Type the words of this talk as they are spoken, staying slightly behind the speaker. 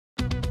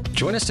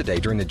Join us today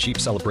during the Jeep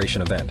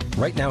Celebration event.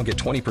 Right now, get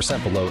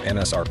 20% below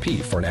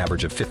MSRP for an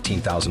average of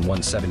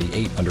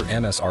 $15,178 under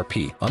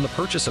MSRP on the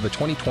purchase of a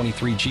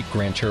 2023 Jeep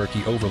Grand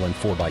Cherokee Overland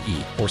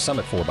 4xE or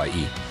Summit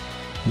 4xE.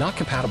 Not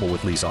compatible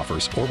with lease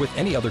offers or with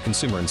any other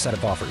consumer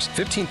incentive offers.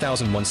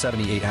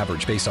 $15,178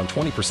 average based on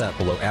 20%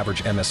 below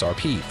average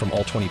MSRP from all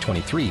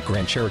 2023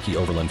 Grand Cherokee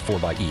Overland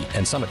 4xE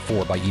and Summit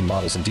 4xE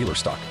models in dealer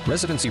stock.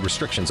 Residency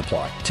restrictions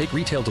apply. Take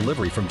retail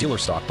delivery from dealer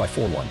stock by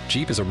 4/1.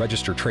 Jeep is a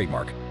registered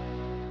trademark.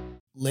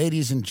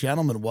 Ladies and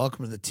gentlemen,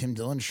 welcome to the Tim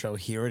Dillon Show.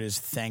 Here it is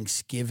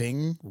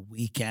Thanksgiving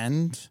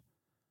weekend.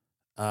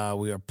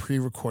 We are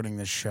pre-recording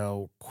this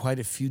show quite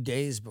a few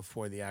days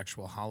before the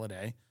actual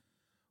holiday.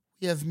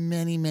 We have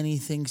many, many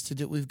things to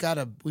do. We've got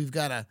a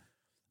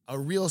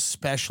real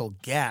special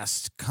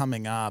guest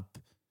coming up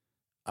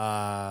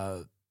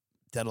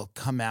that'll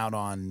come out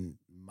on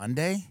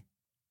Monday.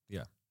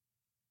 Yeah,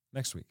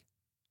 next week.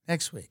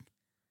 And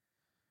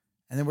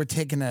then we're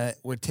taking a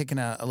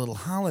little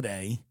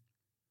holiday.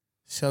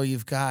 So you're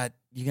gonna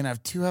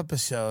have 2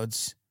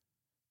 episodes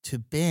to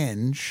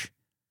binge,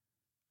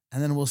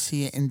 and then we'll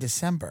see you in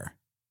December,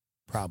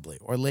 probably,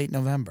 or late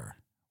November,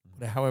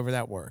 however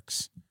that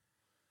works.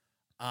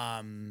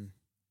 And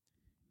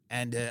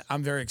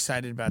I'm very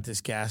excited about this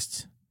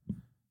guest,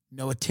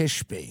 Noah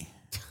Tishby,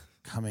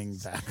 coming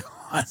back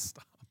on.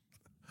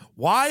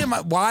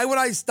 Why would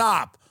I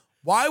stop?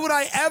 Why would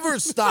I ever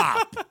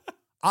stop?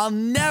 I'll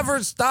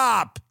never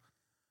stop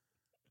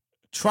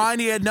trying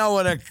to get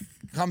Noah to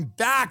come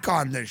back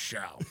on this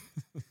show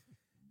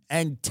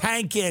and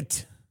tank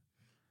it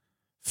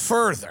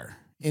further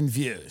in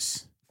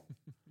views.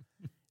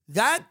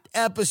 That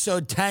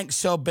episode tanked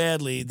so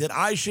badly that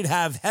I should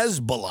have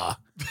Hezbollah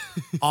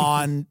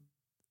on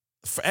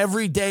for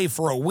every day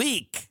for a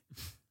week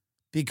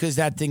because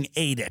that thing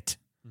ate it.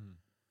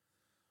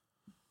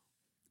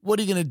 What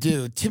are you going to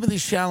do? Timothée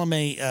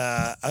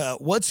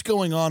Chalamet, what's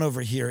going on over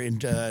here in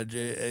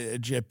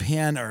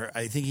Japan? Or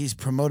I think he's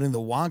promoting the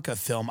Wonka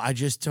film. I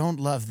just don't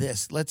love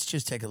this. Let's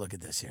just take a look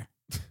at this here.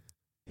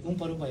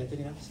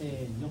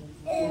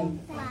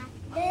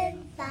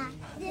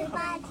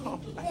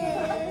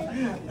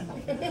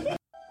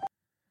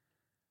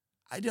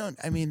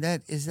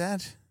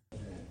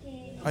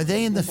 Are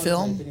they in the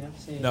film?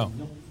 No.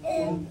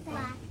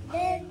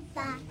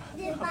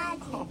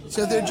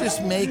 So they're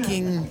just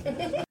making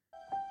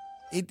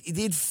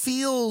it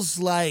feels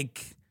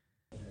like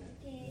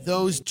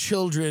those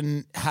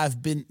children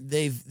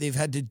they've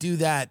had to do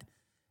that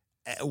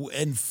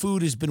and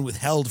food has been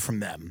withheld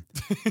from them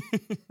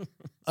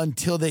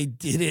until they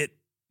did it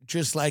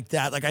just like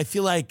that. Like I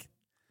feel like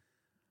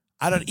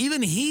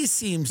even he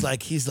seems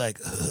like he's like,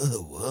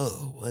 oh,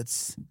 whoa,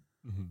 what's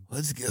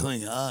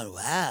going on?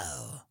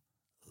 Wow.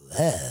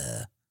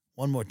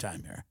 One more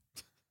time here.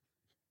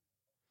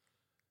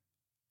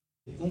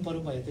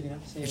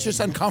 It's just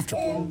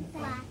uncomfortable.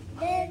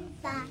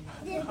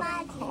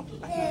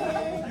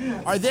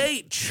 Are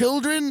they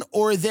children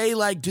or are they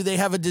like, do they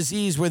have a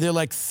disease where they're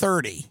like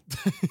 30?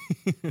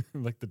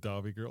 Like the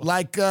Dobby girl.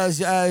 Like,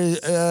 Zhao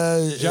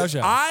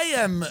Zhao. I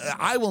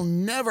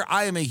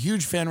am a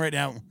huge fan right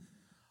now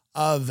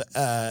of,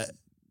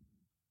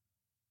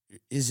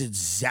 is it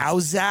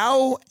Zhao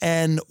Zhao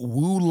and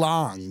Wu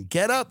Long?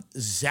 Get up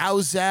Zhao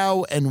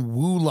Zhao and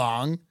Wu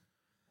Long.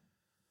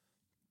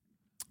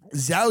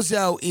 Zhao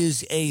Zhao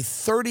is a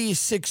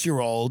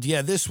 36-year-old.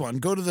 Yeah, this one.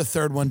 Go to the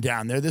third one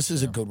down there. This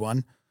is a good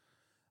one.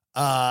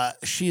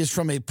 She is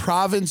from a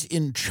province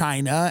in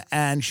China,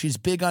 and she's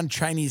big on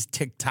Chinese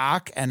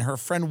TikTok, and her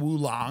friend Wu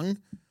Long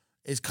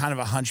is kind of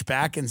a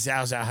hunchback, and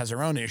Zhao Zhao has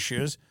her own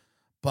issues.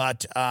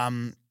 But,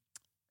 and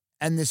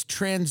this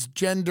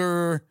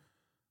transgender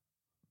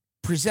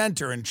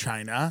presenter in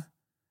China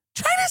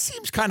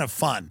seems kind of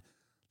fun.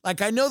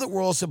 Like, I know that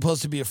we're all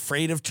supposed to be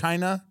afraid of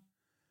China,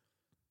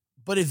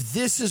 but if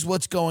this is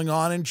what's going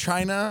on in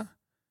China,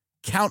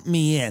 count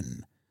me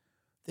in.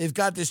 They've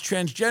got this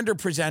transgender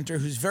presenter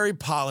who's very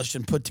polished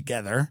and put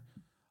together,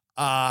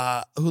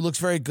 who looks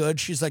very good.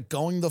 She's like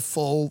going the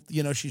full,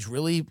 she's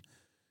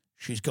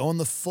going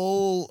the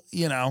full,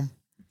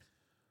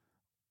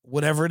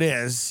 whatever it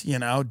is,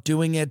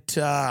 doing it,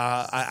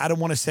 I don't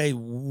want to say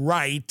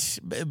right,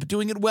 but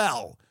doing it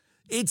well.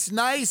 It's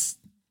nice.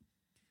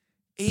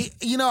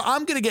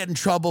 I'm going to get in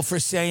trouble for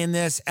saying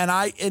this,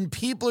 and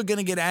people are going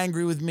to get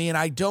angry with me, and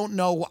I don't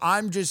know.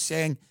 I'm just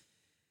saying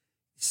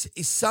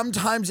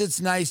sometimes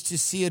it's nice to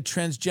see a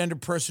transgender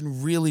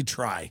person really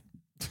try.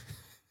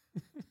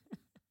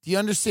 Do you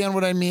understand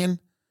what I mean?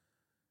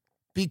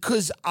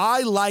 Because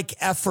I like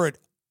effort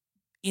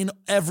in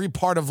every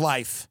part of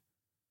life.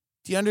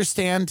 Do you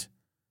understand?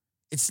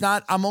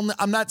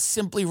 I'm not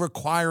simply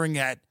requiring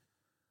it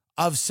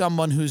of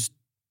someone who's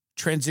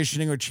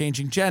transitioning or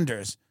changing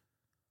genders.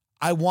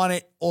 I want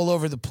it all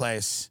over the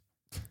place.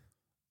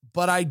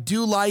 But I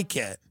do like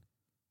it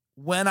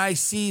when I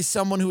see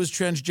someone who is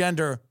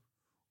transgender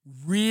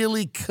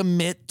really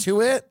commit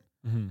to it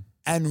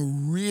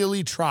and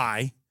really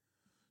try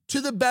to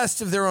the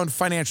best of their own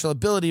financial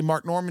ability.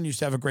 Mark Norman used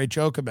to have a great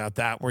joke about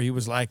that where he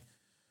was like,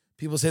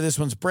 People say this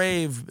one's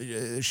brave,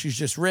 she's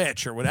just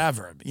rich or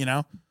whatever, you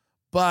know?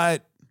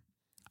 But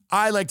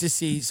I like to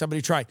see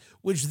somebody try,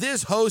 which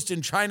this host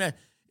in China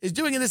is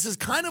doing. And this is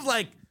kind of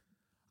like,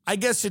 I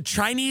guess, a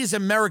Chinese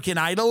American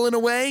Idol in a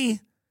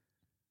way.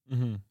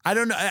 Mm-hmm.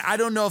 I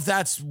don't know if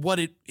that's what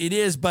it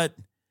is, but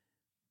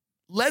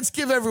let's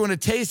give everyone a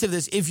taste of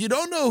this. If you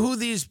don't know who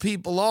these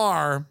people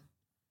are,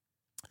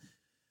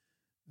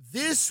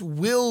 this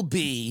will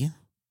be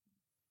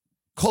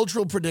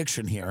cultural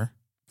prediction here.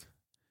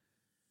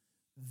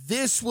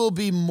 This will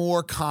be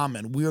more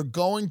common. We are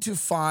going to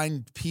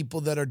find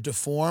people that are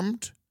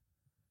deformed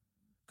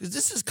because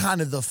this is kind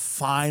of the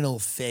final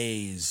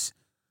phase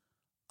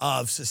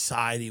of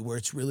society where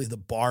it's really the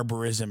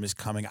barbarism is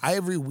coming.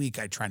 Every week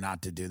I try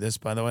not to do this,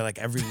 by the way. Like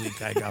every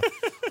week I go,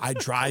 I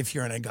drive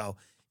here and I go,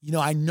 you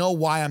know, I know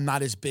why I'm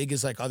not as big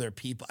as like other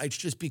people. It's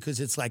just because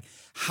it's like,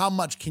 how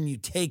much can you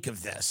take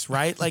of this,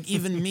 right? Like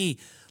even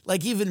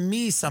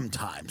me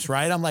sometimes,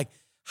 right? I'm like,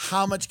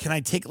 how much can I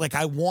take? Like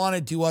I want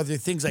to do other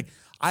things. Like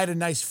I had a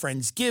nice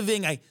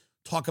Friendsgiving. I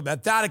talk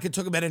about that. I could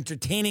talk about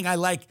entertaining. I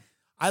like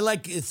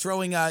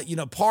throwing,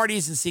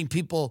 parties and seeing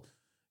people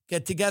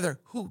get together.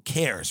 Who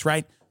cares,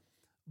 right?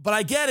 But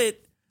I get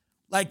it.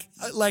 Like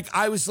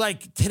I was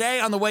like, today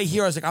on the way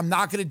here, I was like, I'm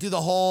not going to do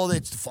the whole,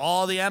 it's the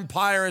fall of the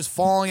empire is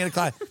falling in a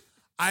cloud.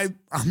 I'm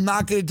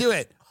not going to do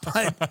it.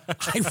 But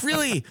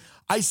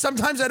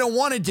sometimes I don't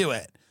want to do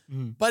it.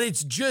 But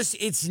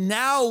it's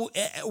now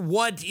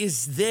what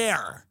is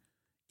there.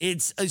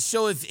 It's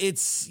so if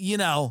it's,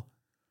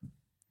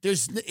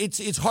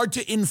 it's hard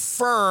to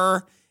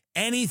infer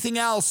anything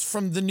else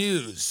from the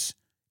news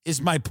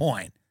is my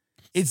point.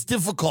 It's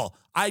difficult.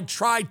 I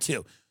tried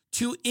to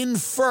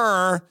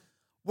infer.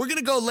 We're going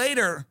to go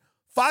later.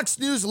 Fox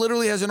News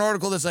literally has an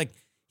article that's like,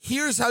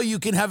 here's how you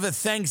can have a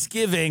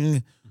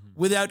Thanksgiving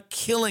without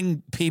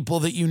killing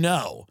people that you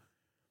know.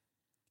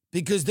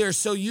 Because they're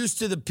so used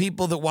to the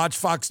people that watch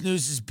Fox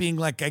News as being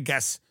like, I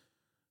guess,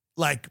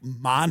 like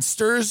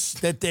monsters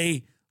that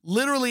they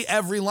literally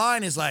every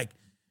line is like,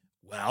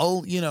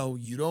 well, you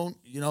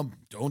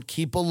don't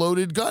keep a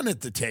loaded gun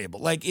at the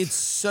table. Like it's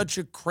such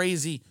a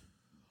crazy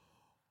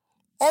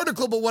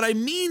article. But what I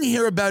mean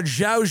here about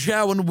Zhao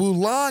Zhao and Wu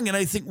Long, and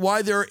I think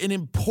why they're an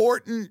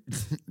important,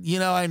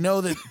 I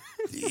know that,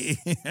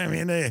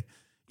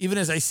 even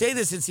as I say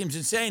this, it seems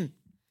insane.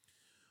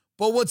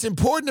 But what's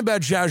important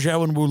about Zhao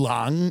Zhao and Wu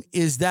Long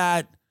is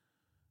that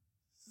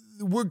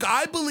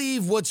I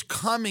believe what's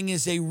coming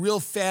is a real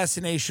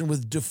fascination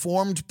with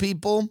deformed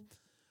people,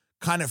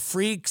 kind of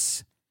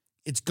freaks.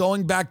 It's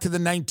going back to the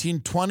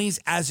 1920s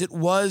as it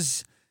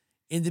was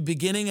in the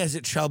beginning, as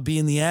it shall be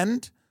in the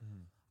end.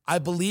 I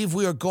believe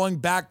we are going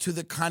back to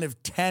the kind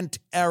of tent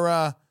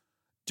era,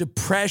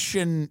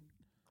 depression,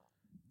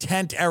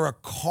 tent era,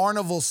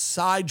 carnival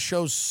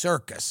sideshow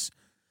circus.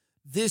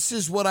 This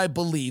is what I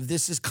believe.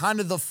 This is kind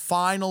of the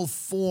final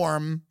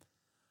form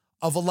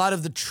of a lot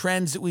of the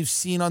trends that we've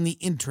seen on the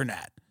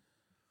internet.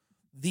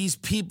 These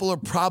people are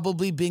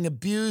probably being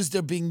abused,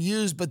 they're being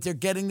used, but they're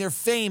getting their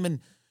fame. And,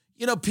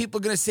 people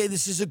are going to say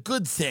this is a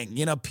good thing.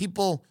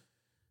 People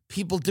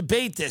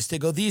debate this. They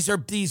go,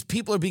 these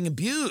people are being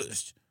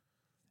abused.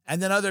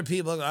 And then other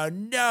people go,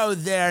 no,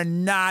 they're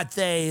not.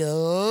 They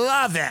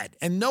love it.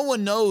 And no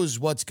one knows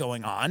what's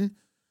going on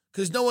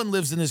because no one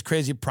lives in this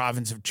crazy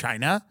province of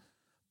China.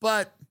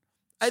 But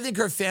I think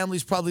her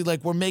family's probably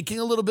like, we're making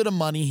a little bit of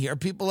money here.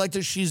 People like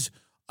her. She's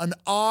an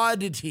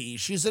oddity.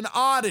 She's an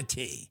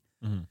oddity.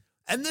 Mm-hmm.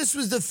 And this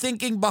was the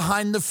thinking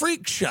behind the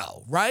freak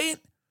show, right?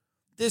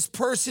 This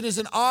person is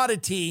an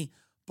oddity,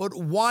 but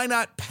why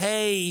not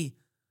pay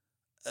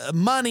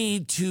money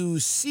to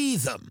see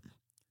them?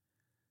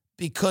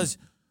 Because,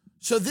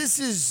 so this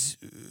is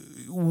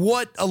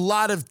what a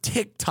lot of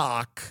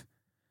TikTok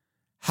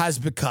has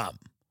become.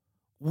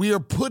 We are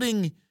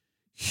putting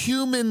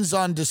humans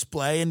on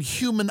display and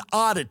human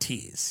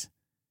oddities,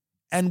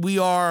 and we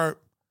are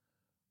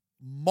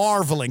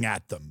marveling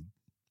at them.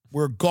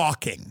 We're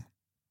gawking.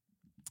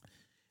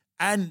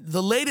 And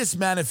the latest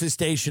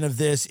manifestation of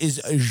this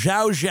is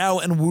Zhao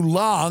Zhao and Wu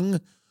Long,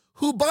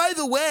 who, by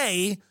the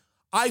way,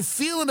 I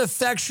feel an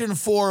affection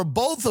for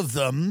both of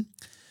them,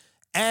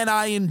 and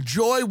I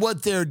enjoy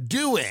what they're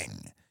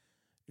doing.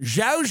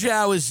 Zhao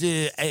Zhao is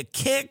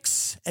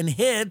kicks and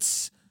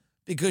hits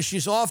because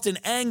she's often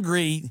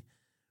angry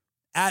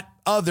at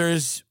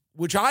others,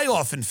 which I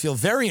often feel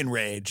very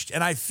enraged,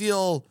 and I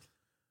feel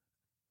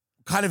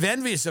kind of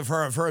envious of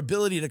her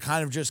ability to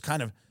kind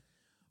of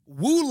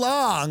Wu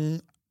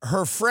Long,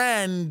 her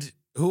friend,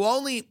 who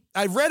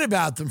I've read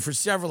about them for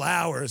several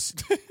hours,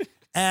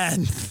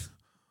 and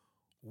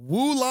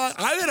Wu Long,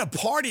 I had a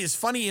party. It's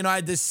funny, I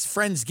had this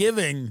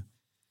Friendsgiving,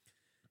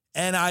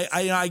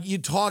 and you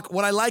talk.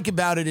 What I like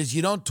about it is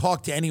you don't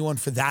talk to anyone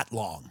for that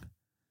long.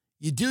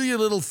 You do your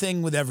little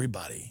thing with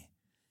everybody.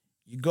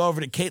 You go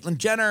over to Caitlyn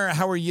Jenner.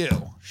 How are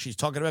you? She's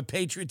talking about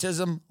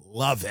patriotism.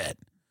 Love it.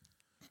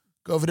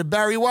 Go over to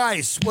Barry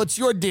Weiss. What's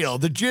your deal?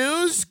 The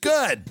Jews?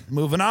 Good.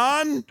 Moving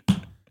on.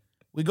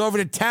 We go over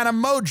to Tana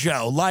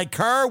Mojo. Like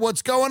her?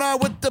 What's going on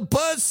with the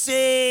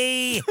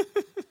pussy?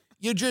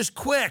 You're just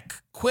quick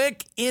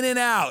in and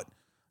out.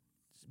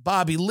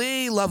 Bobby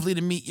Lee, lovely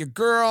to meet your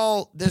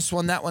girl. This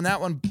one, that one,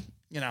 that one.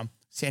 You know,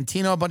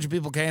 Santino, a bunch of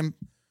people came.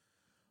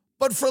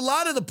 But for a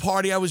lot of the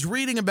party, I was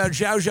reading about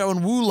Zhao Zhao and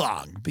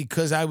Wulong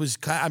because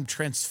I'm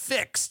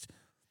transfixed.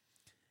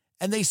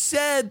 And they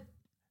said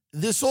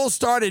this all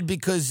started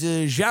because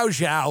Zhao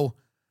Zhao,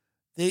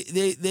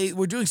 they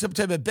were doing some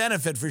type of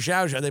benefit for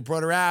Zhao Zhao. They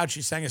brought her out.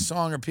 She sang a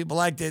song, or people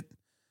liked it.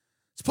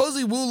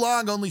 Supposedly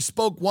Wulong only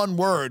spoke one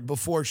word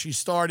before she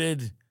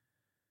started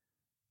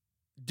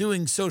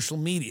doing social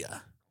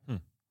media.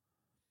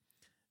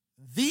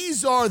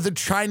 These are the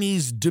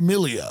Chinese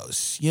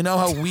D'Amelios. You know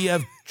how we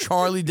have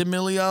Charlie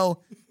D'Amelio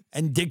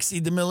and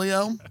Dixie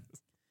D'Amelio?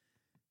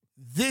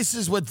 This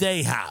is what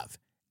they have.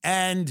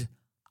 And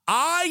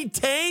I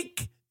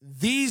take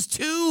these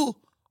two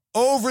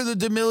over the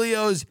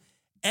D'Amelios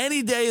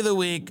any day of the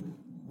week.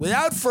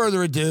 Without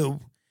further ado,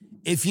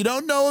 if you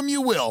don't know them,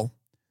 you will.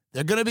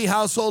 They're going to be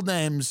household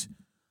names.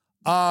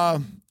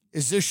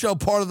 Is this show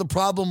part of the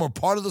problem or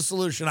part of the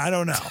solution? I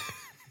don't know.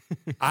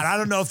 I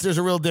don't know if there's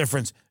a real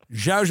difference.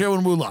 Zhao Zhao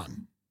and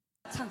Wulong.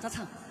 唱唱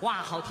唱，哇，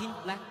好听，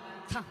来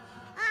唱。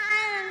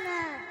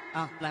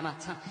啊，来嘛，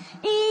唱。哦，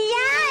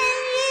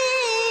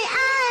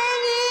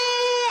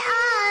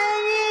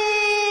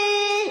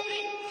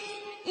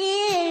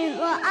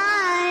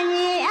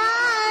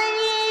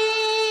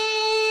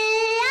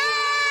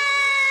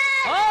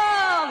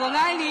我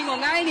爱你，我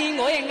爱你，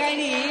我也爱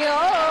你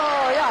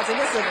哦呀，真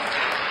的是。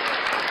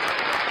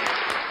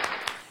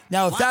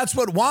 Now, if that's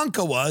what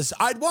Wonka was,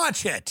 I'd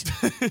watch it.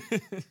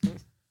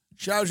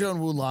 Zhao Zhao and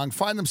Wulong,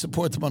 find them,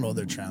 support them on all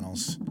their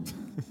channels.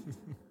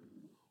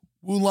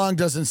 Wulong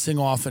doesn't sing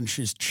often.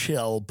 She's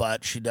chill,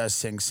 but she does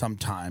sing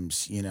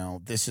sometimes. You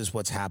know, this is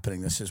what's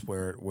happening. This is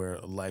where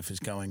life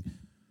is going.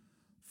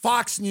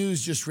 Fox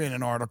News just ran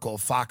an article.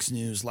 Fox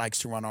News likes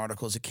to run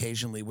articles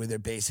occasionally where they're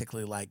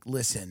basically like,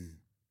 listen,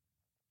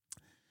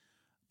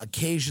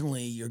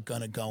 occasionally you're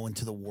going to go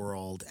into the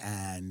world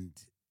and,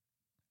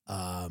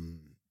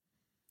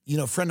 you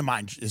know, a friend of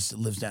mine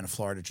lives down in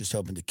Florida, just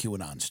opened a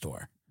QAnon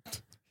store.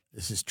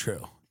 This is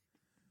true.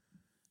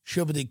 She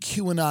opened a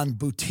QAnon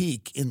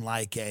boutique in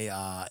like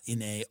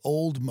in a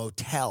old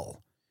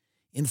motel.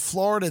 In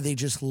Florida, they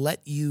just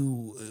let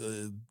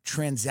you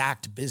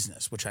transact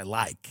business, which I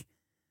like.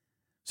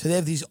 So they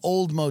have these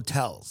old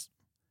motels.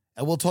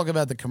 And we'll talk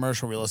about the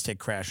commercial real estate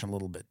crash in a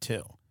little bit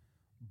too.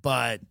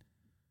 But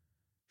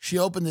she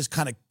opened this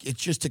kind of,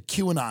 it's just a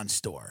QAnon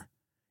store.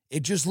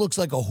 It just looks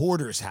like a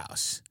hoarder's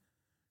house.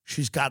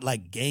 She's got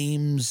like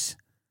games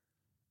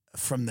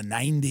from the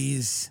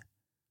 90s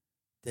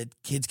that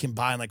kids can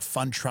buy in like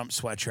fun Trump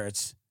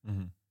sweatshirts.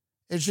 Mm-hmm.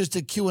 It's just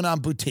a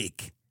QAnon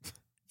boutique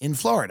in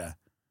Florida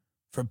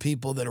for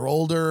people that are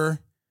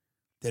older,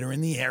 that are in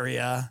the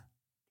area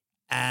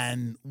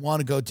and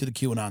want to go to the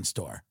QAnon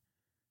store,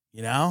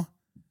 you know?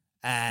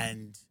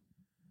 And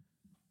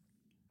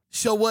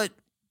so what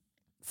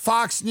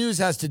Fox News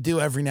has to do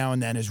every now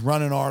and then is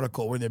run an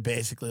article where they're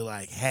basically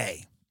like,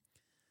 hey,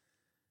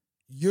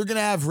 you're going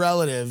to have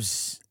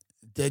relatives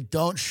that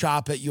don't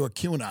shop at your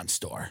QAnon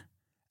store,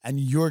 and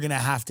you're going to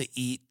have to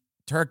eat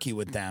turkey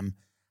with them.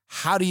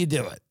 How do you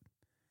do it?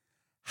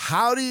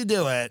 How do you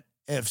do it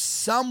if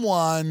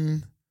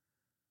someone,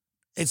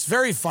 it's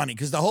very funny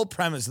because the whole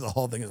premise of the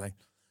whole thing is like,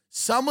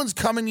 someone's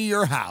coming to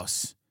your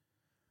house,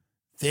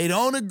 they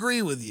don't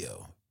agree with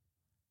you.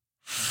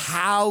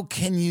 How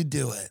can you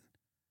do it?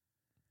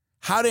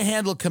 How to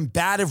handle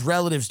combative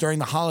relatives during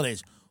the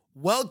holidays.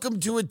 Welcome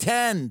to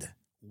attend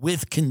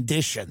with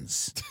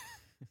conditions.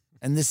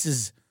 And this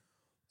is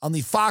on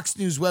the Fox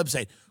News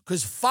website.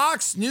 Because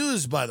Fox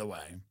News, by the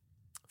way,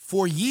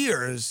 for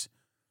years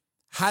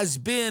has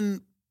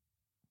been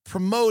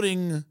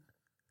promoting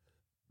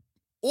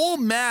all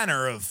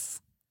manner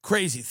of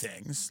crazy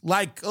things,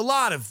 like a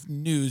lot of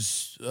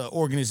news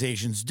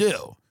organizations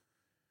do.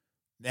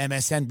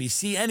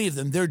 MSNBC, any of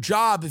them. Their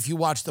job, if you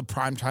watch the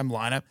primetime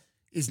lineup,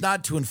 is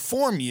not to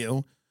inform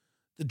you.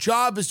 The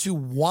job is to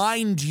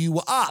wind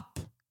you up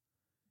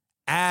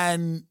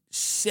and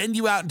send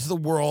you out into the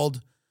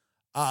world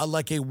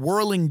like a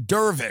whirling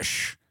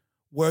dervish,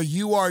 where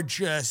you are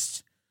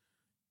just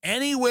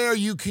anywhere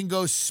you can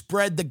go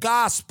spread the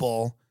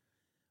gospel.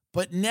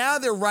 But now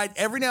they're right.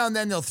 Every now and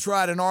then they'll throw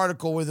out an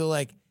article where they're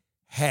like,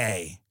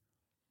 hey,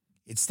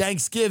 it's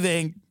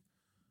Thanksgiving.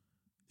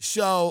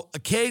 So,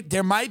 okay,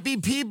 there might be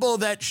people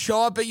that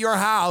show up at your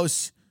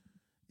house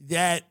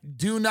that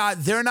they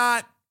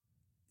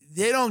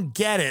don't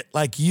get it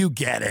like you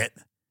get it.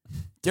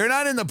 They're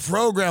not in the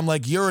program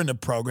like you're in the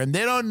program.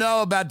 They don't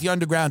know about the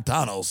underground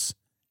tunnels.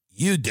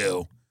 You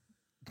do.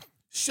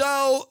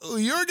 So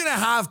you're going to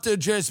have to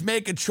just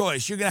make a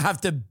choice. You're going to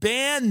have to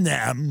ban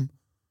them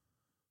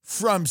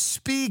from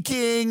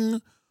speaking,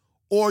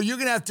 or you're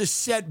going to have to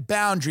set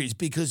boundaries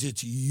because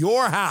it's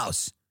your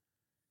house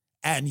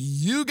and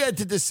you get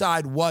to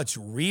decide what's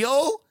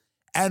real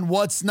and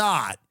what's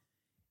not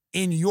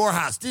in your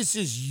house. This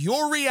is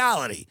your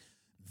reality.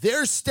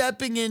 They're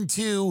stepping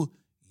into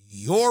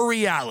your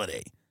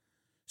reality.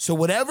 So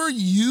whatever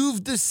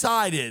you've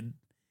decided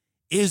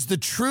is the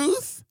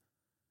truth,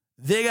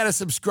 they got to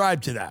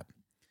subscribe to that.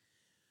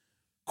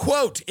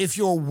 Quote, if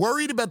you're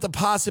worried about the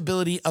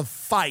possibility of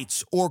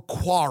fights or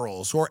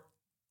quarrels or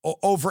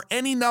over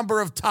any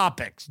number of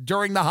topics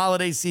during the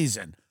holiday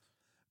season,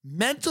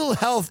 mental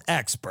health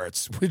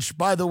experts, which,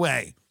 by the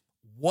way,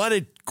 what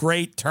a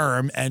great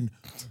term, and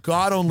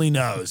God only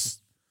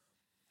knows.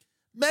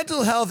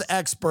 Mental health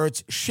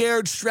experts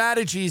shared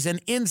strategies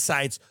and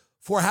insights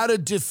for how to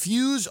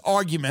diffuse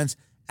arguments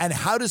and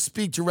how to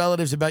speak to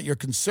relatives about your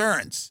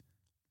concerns.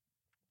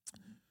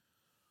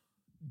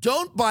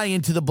 Don't buy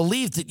into the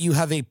belief that you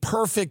have a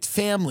perfect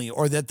family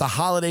or that the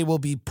holiday will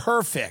be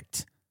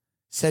perfect,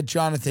 said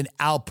Jonathan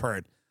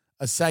Alpert,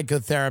 a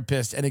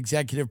psychotherapist and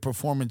executive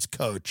performance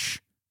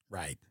coach.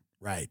 Right.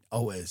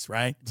 Always,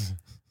 right?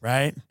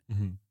 Right?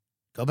 Mm-hmm.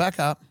 Go back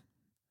up.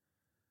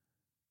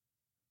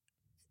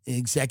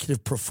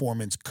 Executive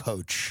performance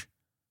coach.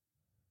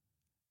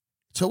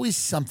 It's always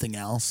something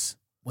else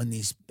when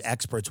these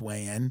experts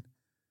weigh in.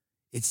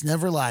 It's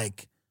never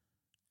like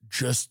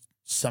just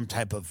some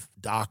type of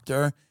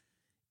doctor.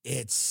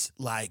 It's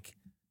like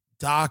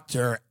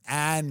doctor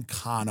and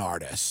con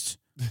artist,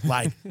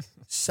 like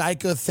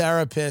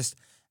psychotherapist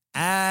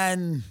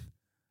and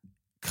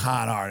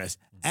con artist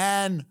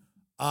and,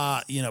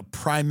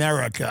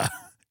 Primerica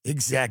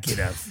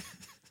executive.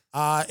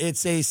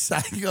 It's a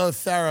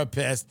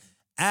psychotherapist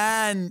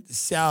and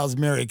sells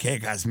Mary Kay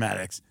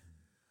Cosmetics.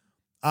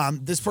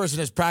 This person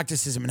has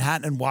practices in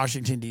Manhattan and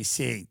Washington,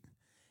 D.C.,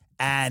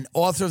 and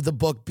author of the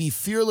book, Be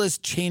Fearless,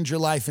 Change Your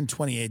Life in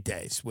 28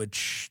 Days,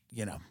 which,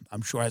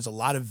 I'm sure has a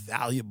lot of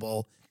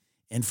valuable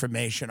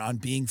information on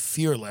being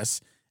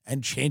fearless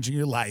and changing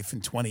your life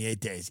in 28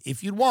 days,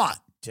 if you'd want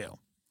to.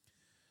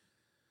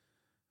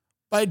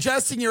 By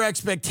adjusting your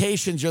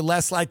expectations, you're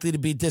less likely to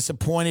be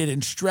disappointed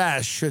and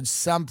stressed should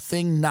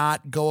something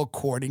not go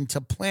according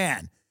to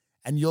plan,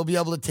 and you'll be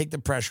able to take the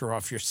pressure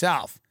off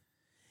yourself.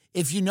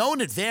 If you know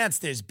in advance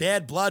there's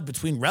bad blood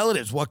between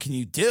relatives, what can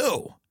you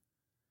do?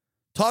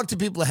 Talk to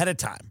people ahead of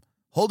time.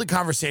 Hold a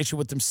conversation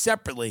with them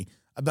separately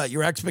about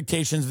your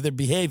expectations of their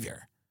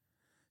behavior,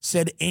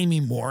 said Amy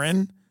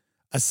Morin,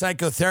 a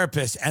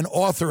psychotherapist and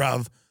author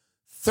of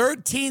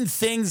 13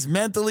 Things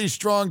Mentally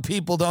Strong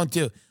People Don't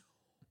Do.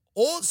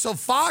 So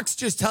Fox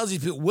just tells you,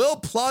 people, we'll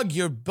plug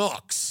your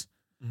books.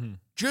 Mm-hmm.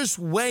 Just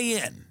weigh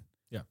in.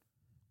 Yeah.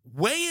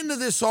 Weigh into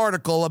this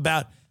article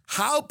about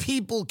how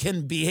people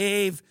can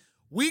behave.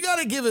 We got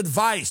to give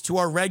advice to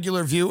our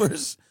regular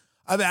viewers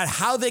about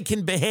how they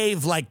can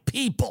behave like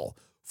people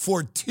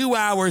for 2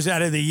 hours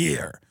out of the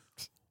year.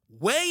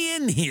 Weigh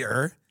in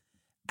here,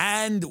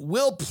 and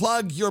we'll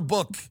plug your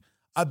book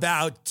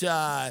about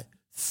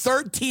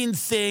 13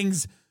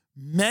 things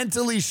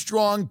mentally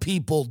strong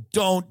people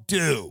don't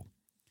do.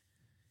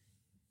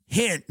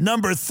 Hint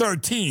number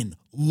 13,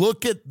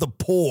 look at the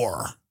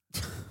poor.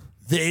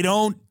 They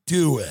don't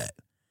do it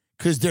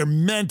because they're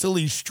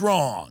mentally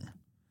strong.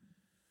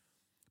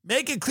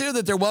 Make it clear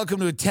that they're welcome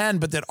to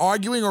attend, but that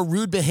arguing or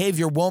rude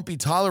behavior won't be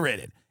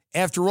tolerated.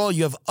 After all,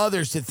 you have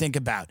others to think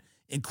about,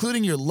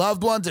 including your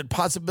loved ones and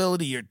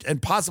possibly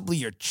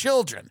your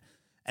children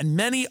and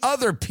many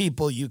other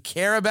people you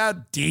care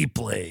about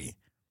deeply.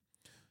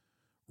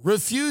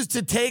 Refuse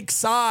to take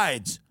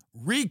sides.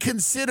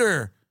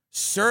 Reconsider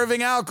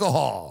serving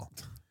alcohol.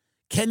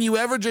 Can you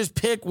ever just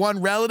pick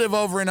one relative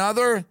over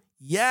another?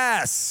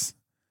 Yes.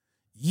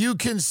 You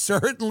can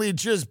certainly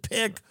just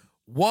pick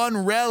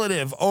one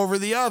relative over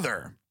the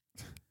other.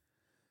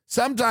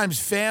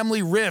 Sometimes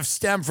family rifts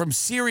stem from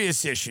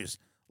serious issues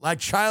like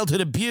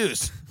childhood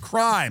abuse,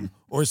 crime,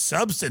 or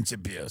substance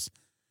abuse.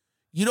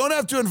 You don't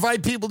have to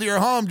invite people to your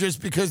home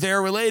just because they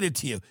are related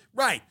to you.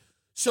 Right.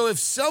 So if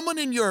someone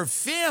in your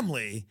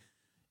family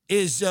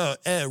is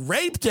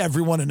raped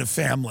everyone in the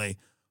family,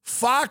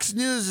 Fox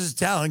News is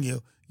telling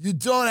you you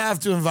don't have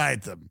to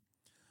invite them.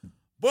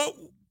 But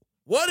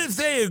what if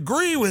they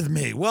agree with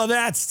me? Well,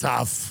 that's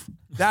tough.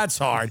 That's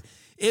hard.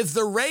 If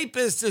the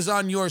rapist is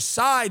on your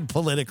side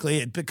politically,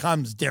 it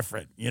becomes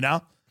different,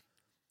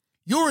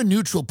 You're a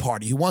neutral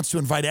party who wants to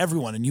invite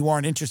everyone, and you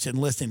aren't interested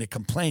in listening to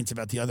complaints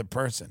about the other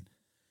person.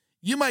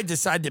 You might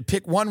decide to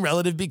pick one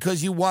relative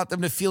because you want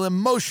them to feel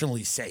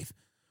emotionally safe,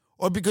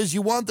 or because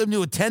you want them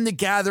to attend the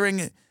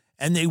gathering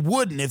and they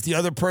wouldn't if the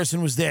other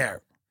person was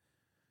there.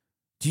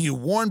 Do you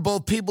warn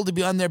both people to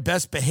be on their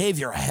best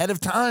behavior ahead of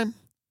time?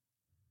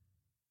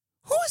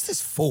 Who is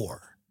this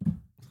for?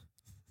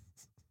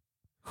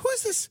 Who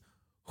is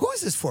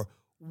this for?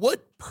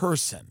 What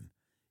person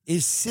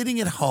is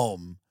sitting at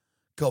home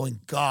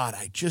going, God,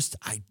 I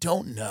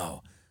don't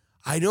know.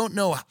 I don't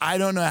know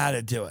how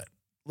to do it.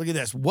 Look at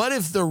this. What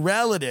if the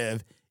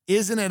relative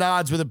isn't at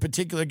odds with a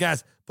particular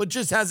guest, but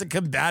just has a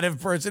combative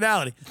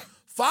personality?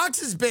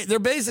 Fox they're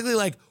basically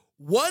like,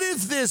 what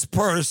if this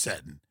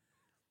person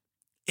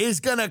is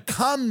going to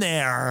come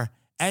there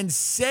and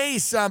say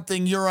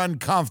something you're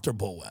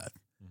uncomfortable with?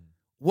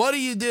 What do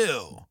you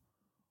do?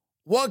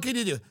 What can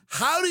you do?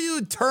 How do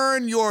you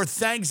turn your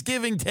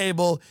Thanksgiving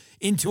table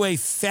into a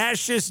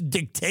fascist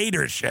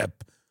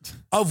dictatorship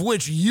of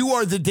which you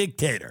are the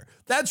dictator?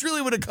 That's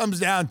really what it comes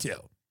down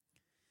to.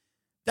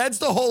 That's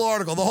the whole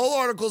article. The whole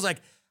article is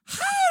like, how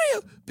do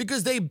you,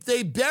 because they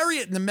bury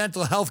it in the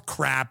mental health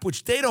crap,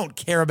 which they don't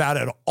care about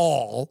at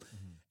all.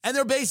 Mm-hmm. And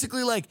they're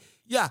basically like,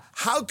 yeah,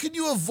 how can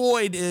you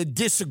avoid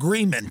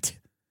disagreement?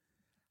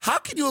 How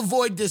can you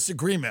avoid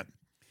disagreement?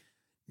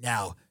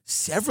 Now,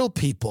 several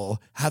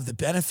people have the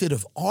benefit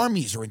of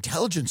armies or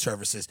intelligence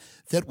services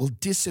that will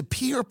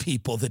disappear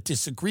people that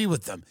disagree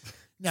with them.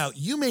 Now,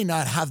 you may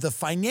not have the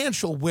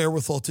financial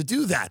wherewithal to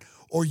do that,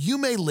 or you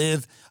may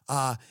live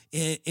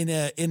in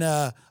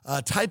a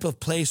type of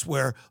place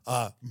where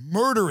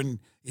murder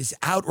is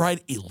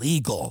outright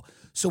illegal.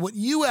 So what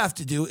you have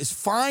to do is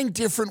find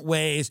different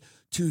ways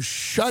to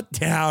shut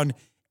down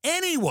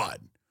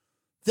anyone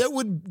that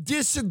would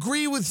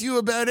disagree with you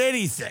about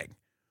anything.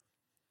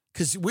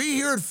 Because we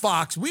here at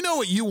Fox, we know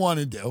what you want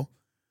to do.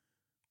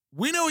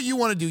 We know what you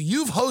want to do.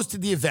 You've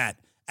hosted the event,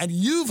 and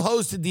you've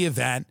hosted the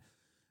event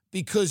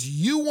because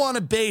you want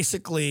to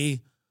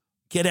basically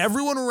get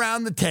everyone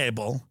around the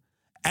table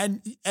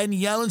and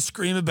yell and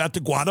scream about the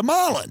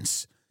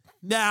Guatemalans.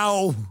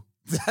 Now,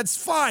 that's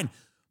fine.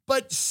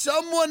 But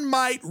someone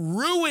might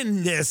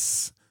ruin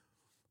this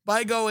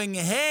by going,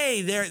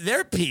 hey,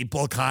 they're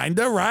people, kind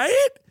of,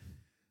 right?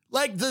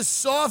 Like the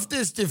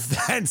softest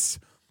defense.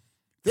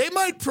 They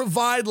might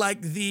provide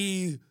like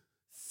the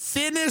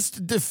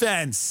thinnest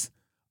defense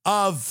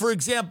of, for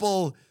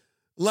example,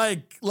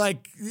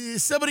 like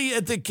somebody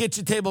at the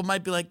kitchen table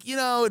might be like,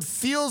 it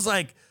feels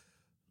like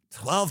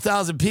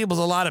 12,000 people is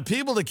a lot of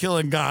people to kill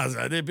in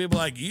Gaza. And then people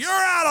are like, you're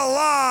out of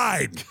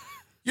line.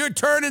 You're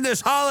turning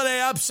this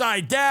holiday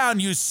upside down,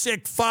 you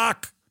sick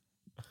fuck.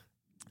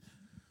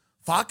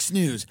 Fox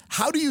News,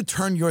 how do you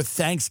turn your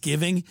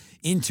Thanksgiving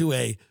into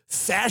a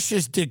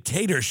fascist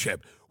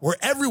dictatorship where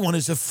everyone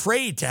is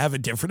afraid to have a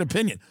different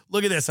opinion?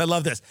 Look at this. I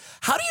love this.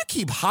 How do you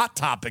keep hot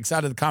topics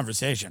out of the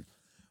conversation?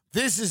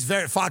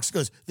 Fox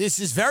goes, this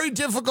is very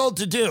difficult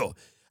to do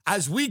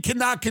as we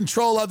cannot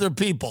control other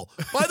people.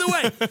 By the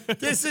way,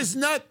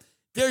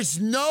 there's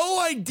no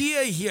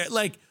idea here.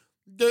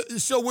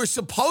 So we're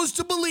supposed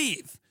to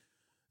believe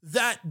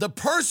that the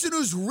person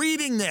who's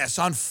reading this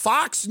on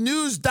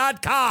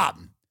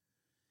foxnews.com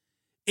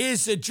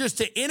is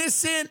just an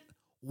innocent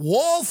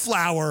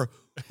wallflower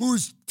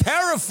who's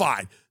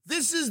terrified.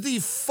 This is the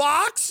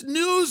Fox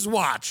News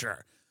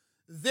watcher.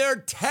 They're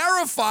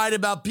terrified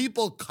about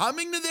people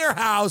coming to their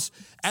house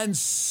and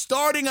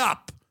starting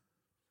up.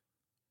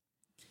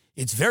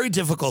 It's very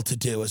difficult to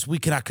do as we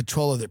cannot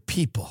control other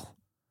people.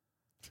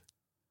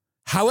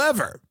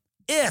 However,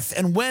 if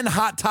and when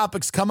hot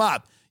topics come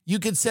up, you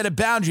can set a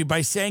boundary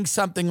by saying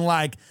something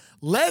like,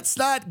 let's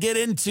not get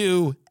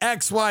into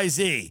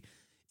XYZ.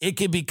 It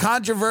can be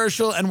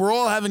controversial and we're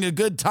all having a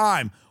good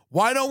time.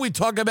 Why don't we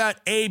talk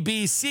about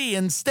ABC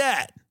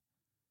instead?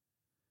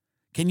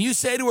 Can you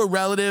say to a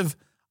relative,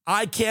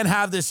 I can't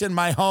have this in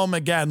my home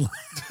again.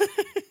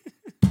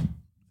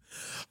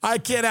 I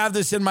can't have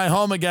this in my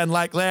home again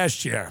like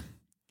last year.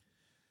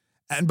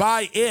 And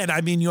by it,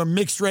 I mean your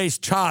mixed race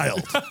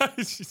child.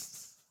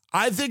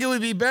 I think it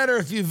would be better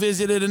if you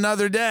visited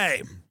another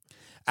day.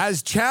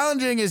 As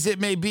challenging as it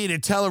may be to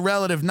tell a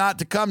relative not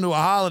to come to a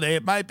holiday,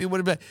 it might be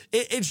what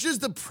it's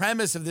just the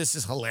premise of this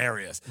is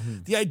hilarious.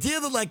 Mm-hmm. The idea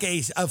that like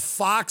a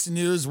Fox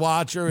News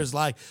watcher is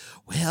like,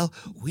 well,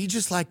 we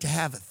just like to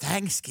have a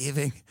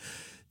Thanksgiving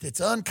that's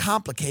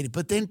uncomplicated,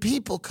 but then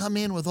people come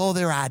in with all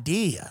their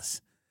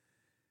ideas.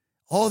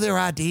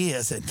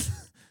 And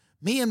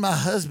me and my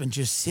husband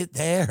just sit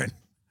there and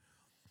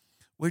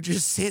we're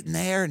just sitting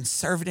there and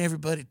serving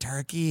everybody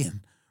turkey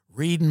and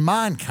reading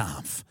Mein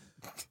Kampf.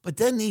 But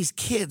then these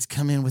kids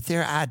come in with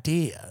their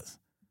ideas.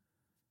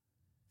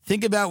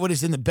 Think about what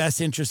is in the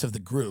best interest of the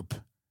group.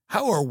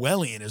 How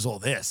Orwellian is all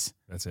this?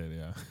 That's it,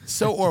 yeah.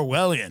 So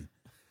Orwellian.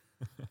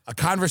 A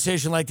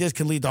conversation like this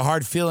can lead to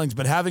hard feelings,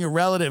 but having a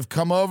relative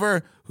come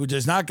over who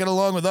does not get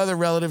along with other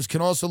relatives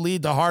can also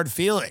lead to hard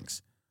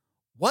feelings.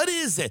 What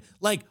is it?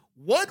 Like,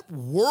 what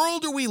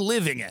world are we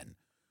living in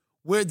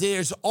where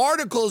there's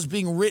articles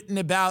being written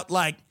about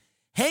like,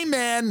 hey,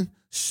 man,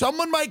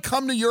 someone might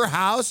come to your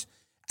house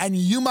and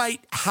you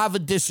might have a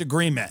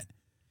disagreement.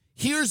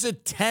 Here's a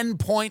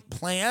 10-point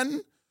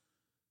plan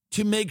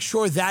to make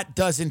sure that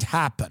doesn't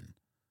happen.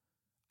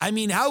 I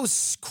mean, how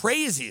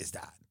crazy is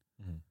that?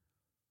 Mm-hmm.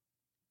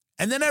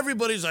 And then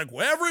everybody's like,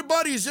 well,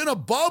 everybody's in a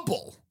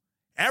bubble.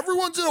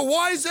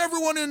 Why is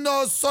everyone in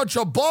such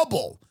a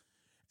bubble?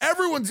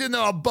 Everyone's in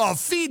a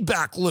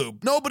feedback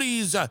loop.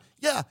 Nobody's,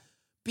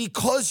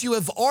 because you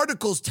have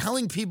articles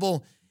telling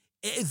people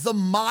the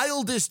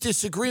mildest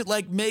disagreement,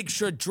 like make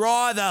sure,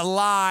 draw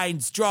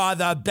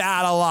the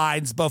battle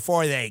lines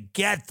before they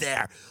get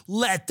there.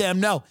 Let them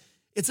know.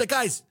 It's like,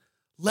 guys,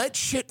 let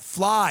shit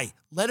fly.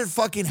 Let it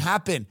fucking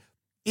happen.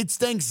 It's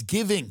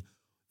Thanksgiving.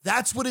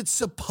 That's what it's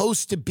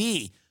supposed to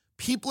be.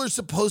 People are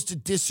supposed to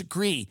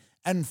disagree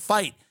and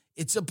fight.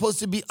 It's supposed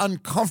to be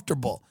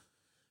uncomfortable.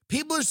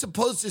 People are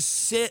supposed to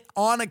sit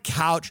on a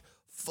couch,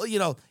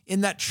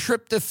 in that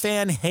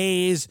tryptophan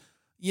haze,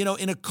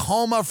 in a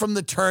coma from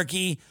the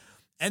turkey,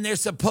 and they're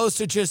supposed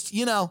to just,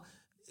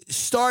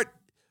 start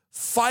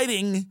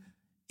fighting,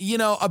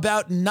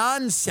 about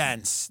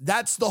nonsense.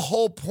 That's the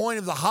whole point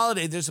of the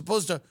holiday. They're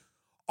supposed to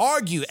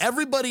argue.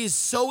 Everybody is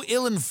so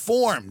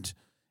ill-informed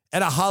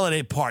at a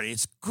holiday party.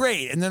 It's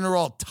great. And then they're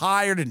all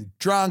tired and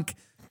drunk,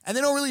 and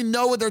they don't really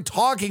know what they're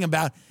talking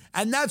about.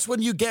 And that's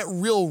when you get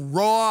real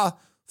raw,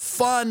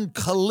 fun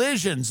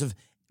collisions of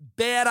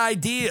bad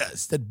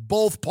ideas that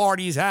both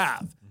parties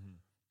have. Mm-hmm.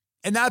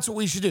 And that's what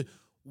we should do.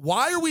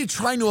 Why are we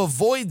trying to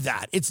avoid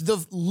that? It's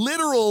the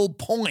literal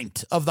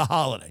point of the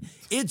holiday.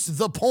 It's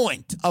the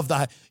point of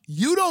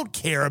you don't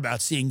care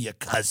about seeing your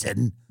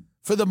cousin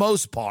for the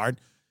most part.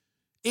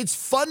 It's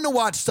fun to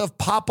watch stuff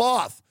pop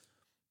off.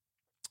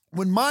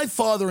 When my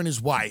father and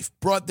his wife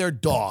brought their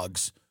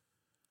dogs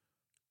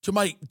to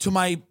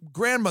my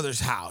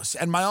grandmother's house,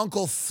 and my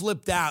uncle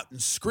flipped out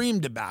and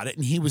screamed about it,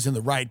 and he was in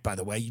the right, by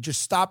the way. You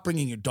just stop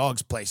bringing your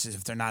dogs places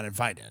if they're not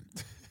invited.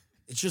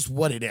 It's just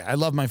what it is. I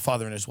love my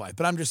father and his wife,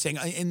 but I'm just saying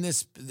in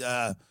this,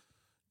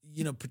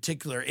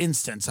 particular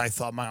instance, I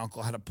thought my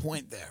uncle had a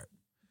point there.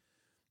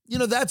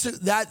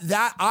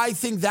 That I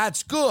think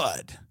that's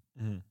good.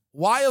 Mm-hmm.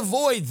 Why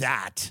avoid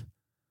that?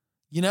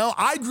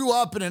 I grew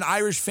up in an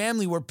Irish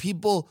family where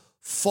people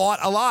fought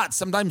a lot,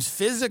 sometimes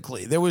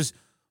physically. There was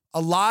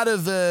a lot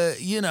of, a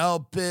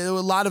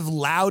lot of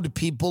loud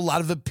people, a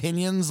lot of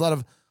opinions, a lot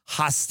of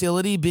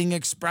hostility being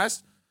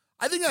expressed.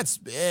 I think that's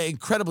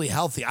incredibly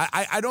healthy.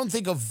 I don't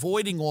think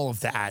avoiding all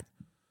of that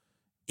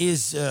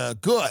is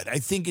good. I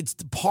think it's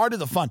part of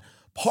the fun.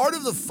 Part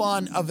of the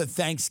fun of a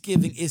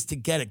Thanksgiving is to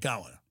get it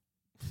going.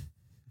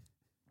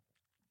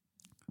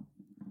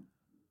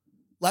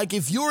 Like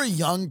if you're a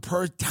young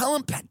person,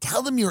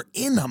 tell them you're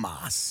in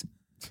Hamas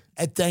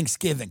at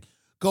Thanksgiving.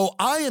 Go,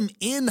 I am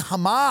in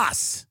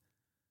Hamas.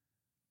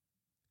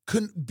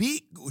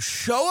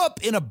 Show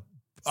up in a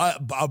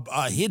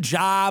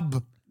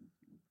hijab.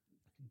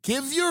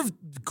 Give your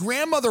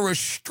grandmother a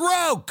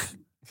stroke.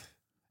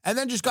 And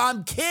then just go,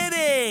 I'm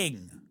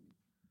kidding.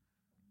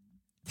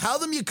 Tell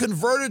them you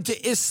converted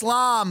to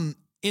Islam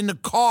in the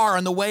car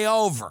on the way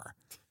over.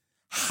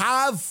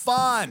 Have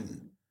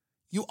fun.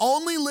 You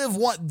only live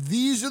once.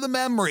 These are the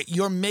memories.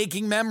 You're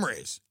making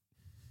memories.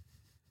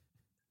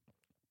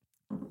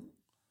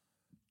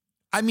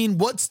 I mean,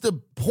 what's the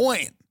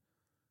point?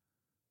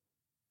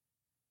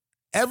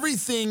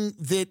 Everything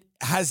that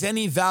has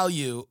any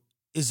value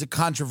is a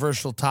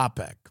controversial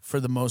topic for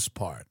the most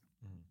part.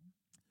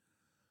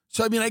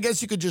 So, I mean, I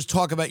guess you could just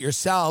talk about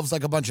yourselves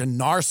like a bunch of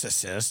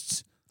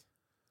narcissists,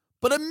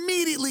 but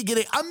immediately get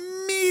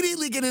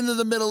into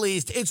the Middle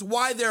East. It's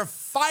why they're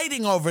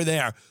fighting over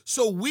there,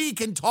 so we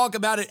can talk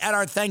about it at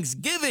our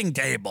Thanksgiving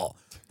table.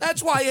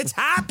 That's why it's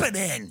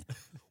happening.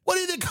 What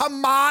do you think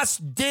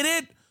Hamas did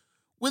it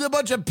with a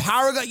bunch of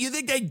power guns? You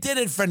think they did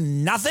it for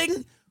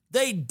nothing?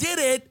 They did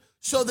it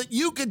so that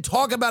you can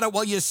talk about it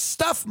while you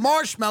stuff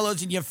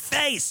marshmallows in your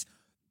face.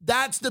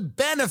 That's the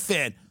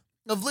benefit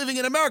of living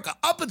in America,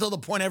 up until the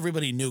point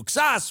everybody nukes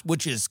us,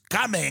 which is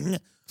coming.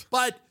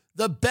 But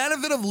the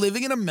benefit of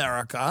living in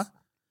America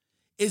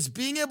is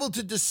being able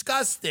to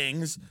discuss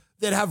things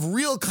that have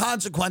real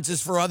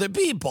consequences for other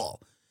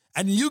people.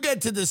 And you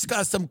get to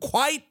discuss them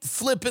quite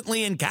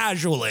flippantly and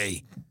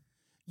casually.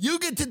 You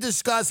get to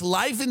discuss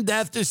life and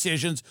death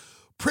decisions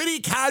pretty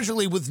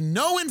casually with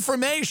no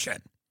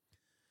information.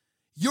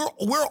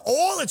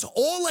 It's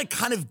all like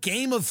kind of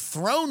Game of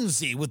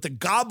Thronesy with the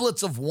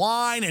goblets of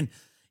wine and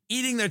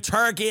eating their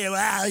turkey.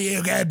 Well,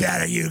 you get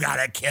better. You got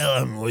to kill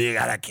him. Well, you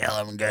got to kill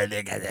him. Good.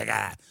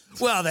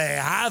 Well, they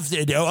have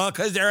to do it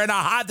because they're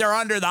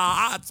under the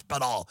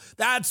hospital.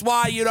 That's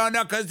why you don't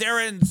know, because they're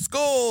in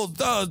schools,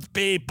 those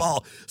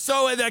people.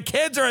 So the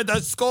kids are at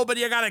the school, but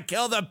you got to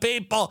kill the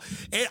people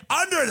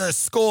under the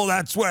school.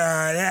 That's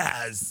where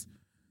it is.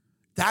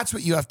 That's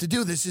what you have to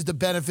do. This is the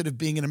benefit of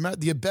being an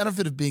American. The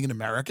benefit of being an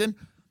American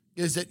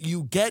is that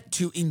you get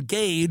to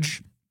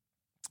engage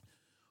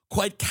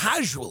quite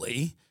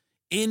casually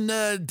in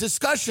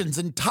discussions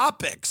and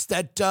topics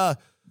that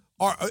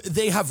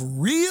they have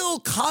real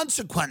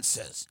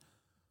consequences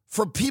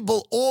for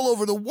people all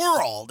over the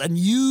world, and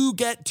you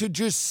get to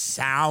just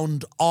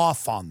sound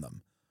off on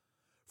them.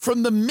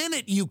 From the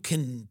minute you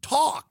can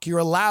talk, you're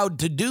allowed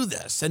to do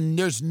this, and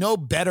there's no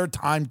better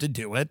time to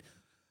do it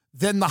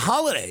than the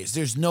holidays.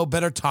 There's no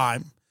better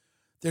time.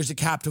 There's a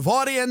captive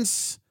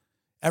audience.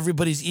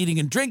 Everybody's eating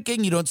and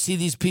drinking. You don't see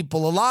these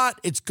people a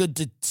lot. It's good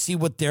to see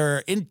what they're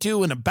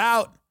into and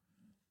about.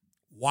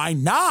 Why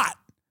not?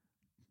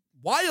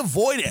 Why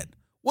avoid it?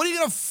 What are you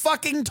going to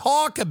fucking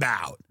talk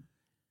about?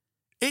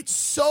 It's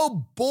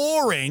so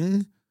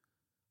boring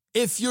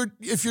if you're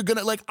going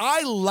to, like,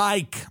 I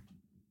like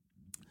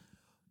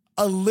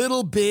a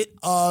little bit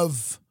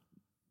of,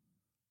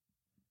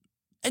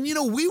 and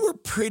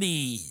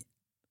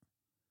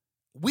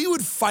we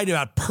would fight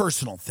about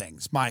personal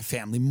things, my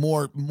family,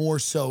 more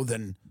so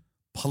than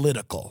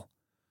political.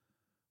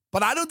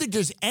 But I don't think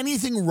there's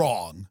anything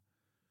wrong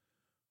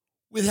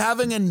with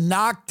having a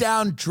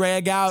knockdown,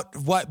 drag out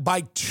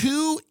by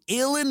two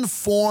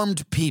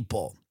ill-informed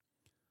people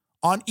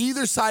on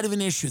either side of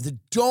an issue that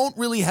don't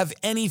really have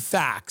any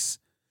facts,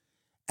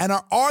 and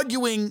are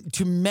arguing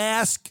to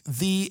mask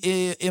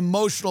the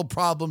emotional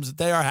problems that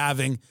they are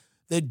having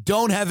that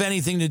don't have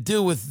anything to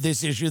do with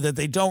this issue that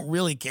they don't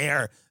really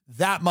care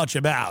that much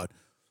about.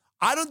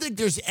 I don't think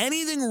there's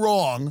anything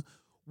wrong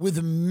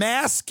with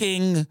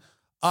masking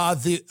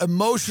the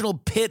emotional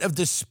pit of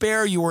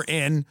despair you were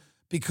in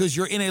because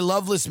you're in a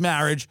loveless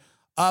marriage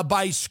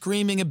by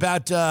screaming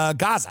about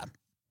Gaza.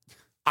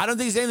 I don't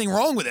think there's anything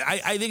wrong with it.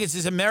 I think it's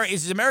as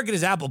American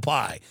as apple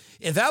pie.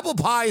 If apple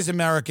pie is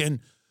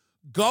American,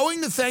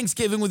 going to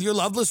Thanksgiving with your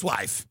loveless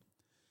wife,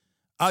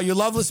 your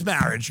loveless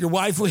marriage, your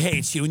wife who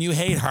hates you and you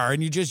hate her,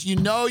 and you're just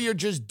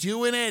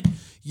doing it.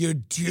 You're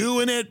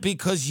doing it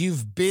because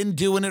you've been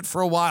doing it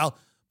for a while,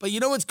 but you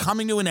know it's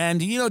coming to an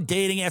end, and you know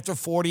dating after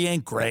 40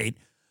 ain't great.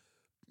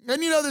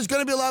 And you know there's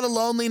going to be a lot of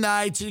lonely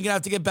nights, and you're going to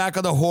have to get back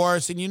on the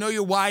horse, and you know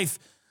your wife,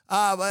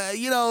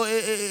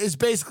 is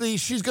basically,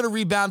 she's going to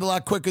rebound a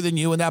lot quicker than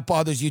you, and that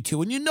bothers you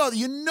too. And you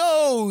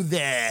know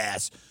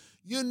this.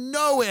 You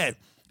know it.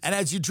 And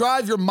as you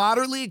drive your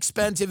moderately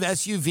expensive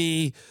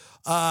SUV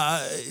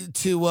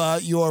to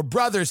your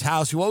brother's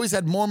house, who always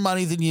had more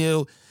money than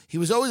you, he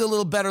was always a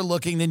little better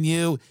looking than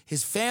you,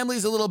 his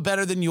family's a little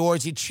better than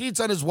yours, he cheats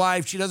on his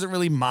wife, she doesn't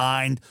really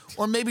mind,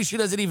 or maybe she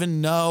doesn't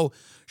even know.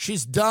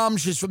 She's dumb.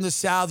 She's from the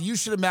South. You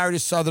should have married a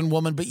Southern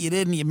woman, but you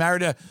didn't. You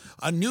married a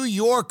New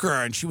Yorker,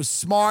 and she was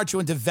smart. She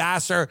went to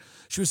Vassar.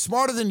 She was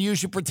smarter than you.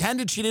 She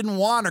pretended she didn't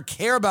want or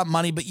care about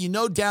money, but you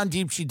know down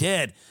deep she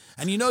did.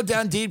 And you know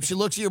down deep she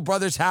looks at your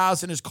brother's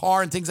house and his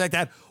car and things like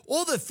that.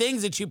 All the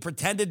things that she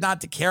pretended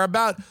not to care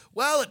about,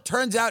 well, it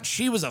turns out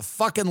she was a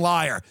fucking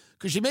liar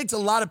because she makes a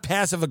lot of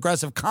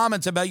passive-aggressive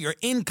comments about your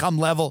income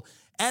level,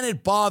 and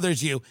it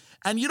bothers you.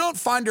 And you don't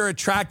find her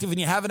attractive, and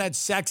you haven't had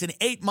sex in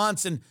 8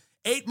 months, and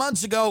 8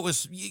 months ago, it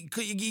was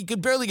you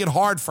could barely get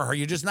hard for her.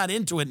 You're just not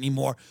into it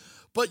anymore.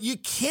 But you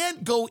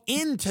can't go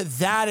into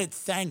that at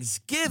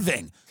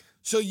Thanksgiving.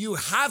 So you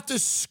have to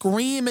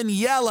scream and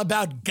yell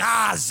about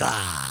Gaza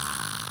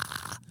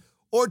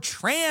or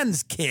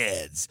trans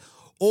kids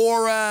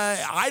or,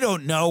 I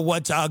don't know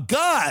what,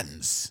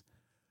 guns.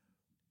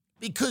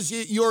 Because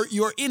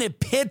you're in a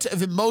pit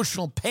of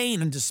emotional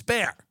pain and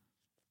despair.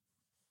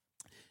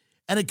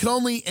 And it can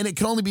only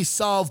be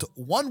solved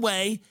one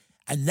way,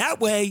 and that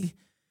way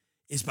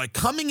is by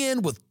coming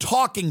in with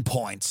talking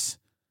points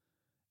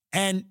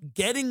and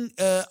getting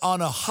on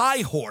a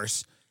high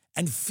horse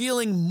and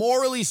feeling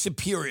morally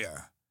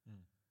superior.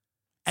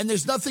 And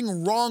there's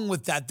nothing wrong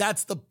with that.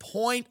 That's the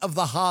point of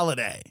the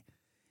holiday,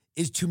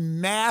 is to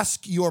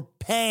mask your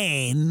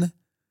pain.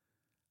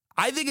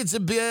 I think it's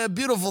a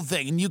beautiful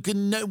thing. And you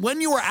can,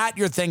 when you are at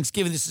your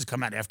Thanksgiving, this has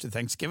come out after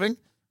Thanksgiving,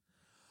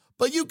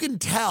 but you can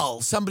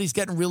tell somebody's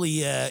getting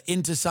really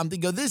into something.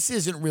 Go, this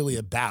isn't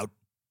about,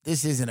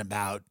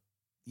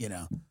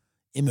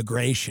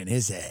 immigration,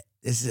 is it?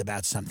 This is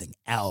about something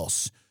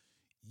else.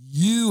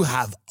 You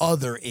have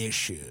other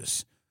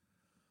issues.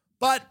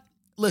 But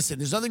listen,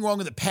 there's nothing wrong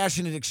with the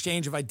passionate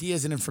exchange of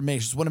ideas and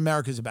information. It's what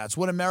America's about. It's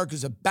what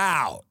America's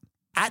about.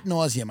 Ad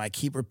nauseum, I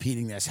keep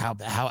repeating this, how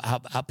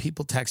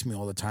people text me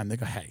all the time. They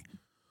go, hey,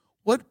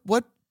 what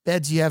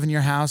beds do you have in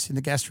your house, in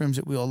the guest rooms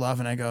that we all love?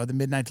 And I go, the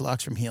Midnight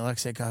Deluxe from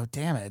Helix. They go,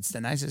 damn it, it's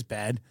the nicest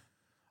bed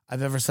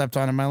I've ever slept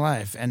on in my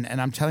life. And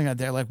I'm telling them,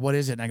 they're like, what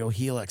is it? And I go,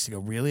 Helix. They go,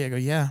 really? I go,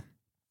 yeah.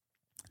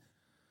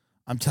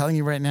 I'm telling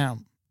you right now,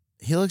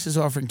 Helix is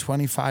offering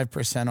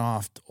 25%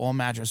 off all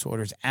mattress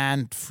orders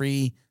and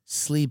free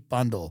sleep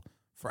bundle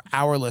for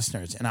our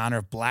listeners in honor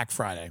of Black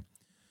Friday.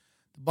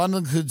 The bundle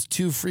includes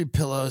 2 free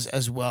pillows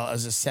as well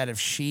as a set of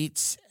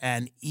sheets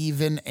and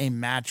even a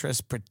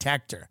mattress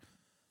protector.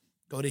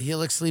 Go to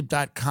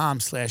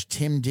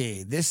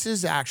helixsleep.com/TimD. This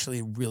is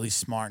actually really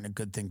smart and a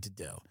good thing to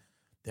do.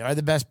 They are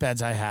the best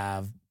beds I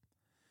have.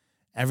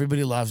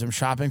 Everybody loves them.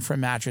 Shopping for a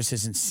mattress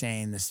is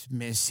insane.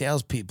 The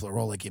salespeople are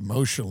all like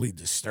emotionally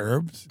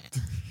disturbed.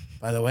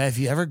 By the way, if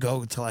you ever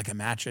go to like a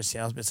mattress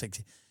sales, it's like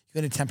you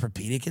go to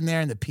Tempur-Pedic in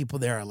there and the people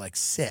there are like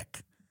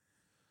sick.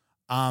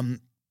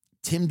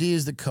 TimD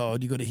is the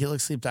code. You go to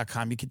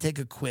helixsleep.com. You can take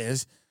a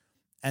quiz,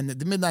 and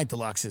the Midnight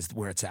Deluxe is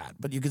where it's at.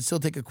 But you can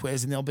still take a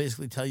quiz, and they'll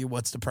basically tell you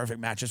what's the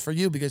perfect mattress for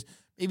you, because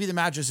maybe the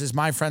mattresses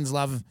my friends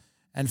love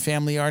and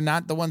family are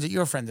not the ones that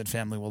your friends and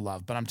family will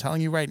love. But I'm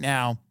telling you right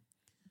now,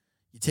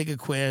 you take a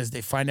quiz,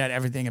 they find out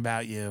everything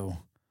about you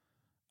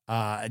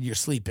and your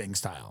sleeping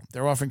style.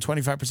 They're offering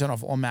 25%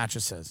 off all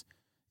mattresses.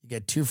 You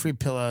get 2 free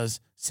pillows,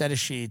 set of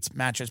sheets,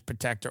 mattress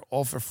protector,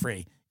 all for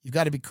free. You've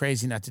got to be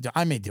crazy not to do it.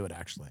 I may do it,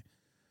 actually.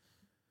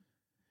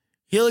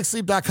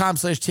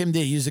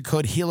 HelixSleep.com/TimD. Use the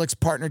code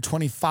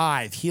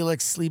HelixPartner25.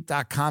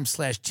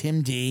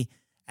 HelixSleep.com/TimD.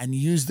 And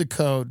use the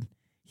code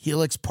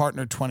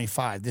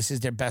HelixPartner25. This is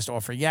their best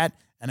offer yet,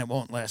 and it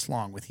won't last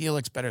long. With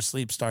Helix, better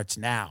sleep starts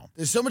now.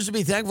 There's so much to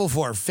be thankful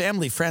for.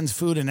 Family, friends,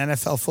 food, and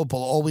NFL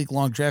football all week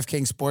long.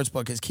 DraftKings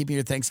Sportsbook is keeping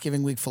your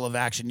Thanksgiving week full of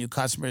action. New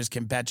customers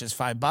can bet just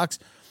 $5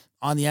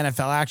 on the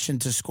NFL action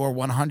to score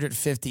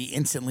 $150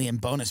 instantly in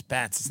bonus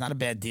bets. It's not a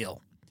bad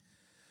deal.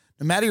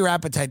 No matter your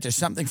appetite, there's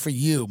something for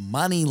you.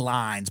 Money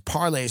lines,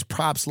 parlays,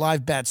 props,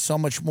 live bets, so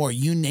much more.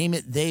 You name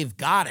it, they've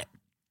got it.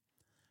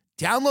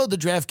 Download the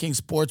DraftKings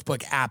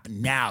Sportsbook app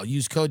now.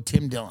 Use code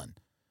Tim Dillon.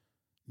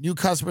 New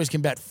customers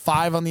can bet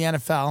 $5 on the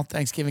NFL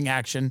Thanksgiving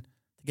action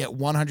to get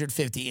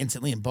 $150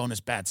 instantly in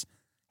bonus bets.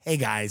 Hey,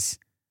 guys,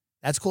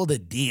 that's called a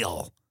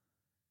deal.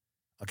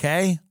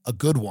 Okay? A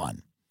good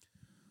one.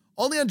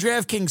 Only on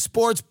DraftKings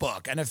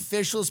Sportsbook, an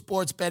official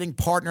sports betting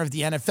partner of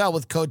the NFL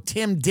with code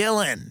Tim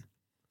Dillon.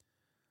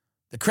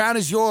 The crown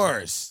is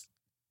yours.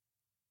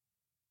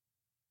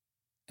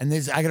 And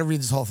I got to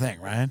read this whole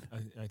thing, right?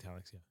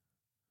 Italics, yeah.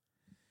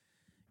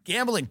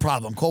 Gambling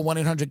problem. Call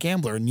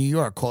 1-800-GAMBLER in New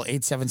York. Call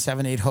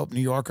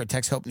 877-8-HOPE-NEW YORK or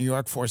text HOPE New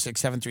York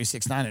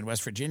 467-369 in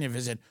West Virginia.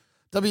 Visit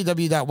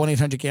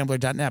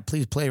www.1800gambler.net.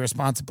 Please play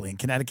responsibly. In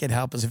Connecticut,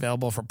 help is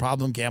available for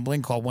problem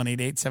gambling. Call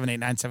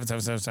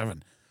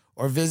 1-888-789-7777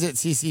 or visit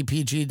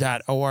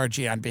ccpg.org.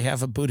 On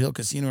behalf of Boot Hill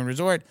Casino and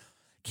Resort,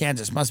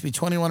 Kansas. Must be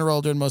 21 or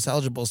older in most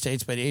eligible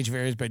states, but age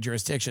varies by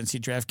jurisdiction. See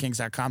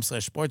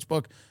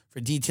DraftKings.com/sportsbook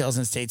for details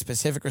and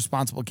state-specific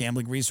responsible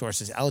gambling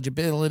resources.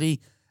 Eligibility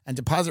and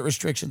deposit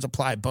restrictions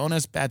apply.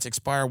 Bonus bets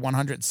expire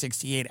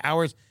 168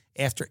 hours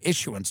after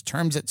issuance.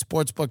 Terms at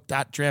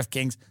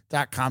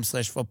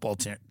sportsbook.draftkings.com/football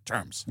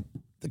terms.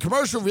 The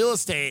commercial real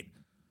estate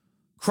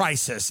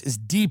crisis is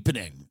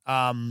deepening,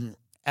 and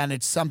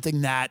it's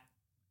something that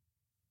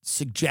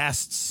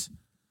suggests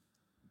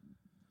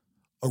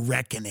a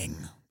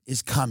reckoning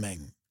is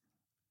coming.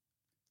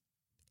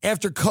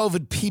 After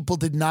COVID, people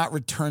did not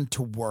return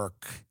to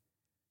work.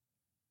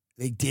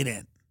 They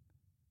didn't.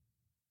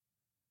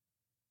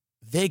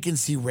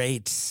 Vacancy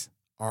rates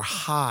are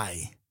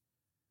high.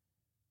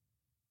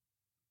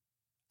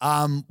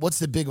 What's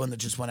the big one that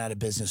just went out of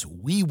business?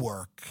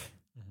 WeWork.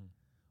 Mm-hmm.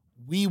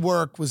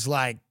 WeWork was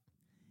like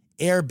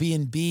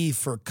Airbnb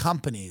for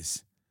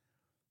companies.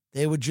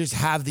 They would just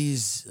have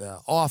these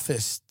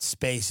office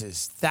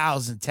spaces,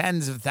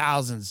 tens of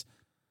thousands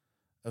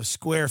of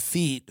square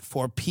feet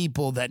for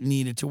people that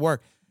needed to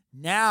work.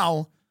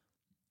 Now,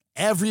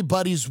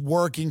 everybody's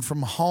working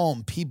from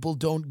home. People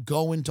don't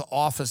go into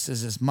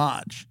offices as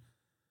much.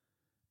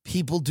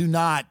 People do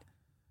not,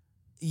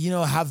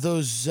 have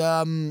those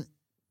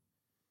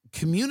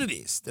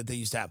communities that they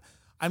used to have.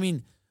 I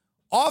mean,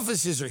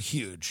 offices are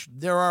huge.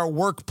 There are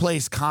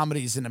workplace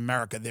comedies in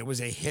America. There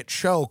was a hit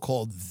show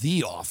called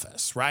The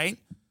Office, right?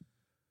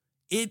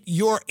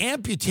 You're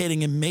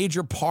amputating a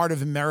major part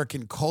of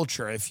American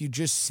culture if you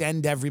just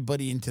send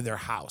everybody into their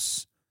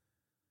house.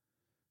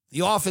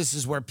 The office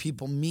is where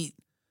people meet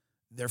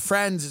their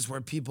friends. It's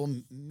where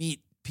people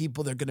meet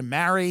people they're going to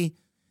marry.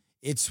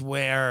 It's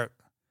where,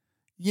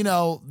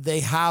 they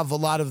have a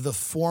lot of the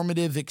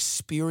formative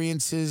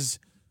experiences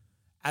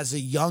as a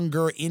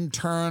younger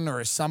intern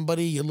or as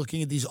somebody. You're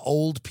looking at these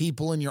old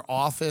people in your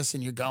office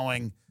and you're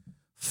going,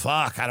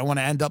 fuck, I don't want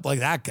to end up like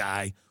that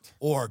guy.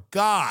 Or,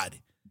 God,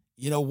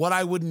 what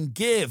I wouldn't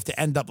give to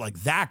end up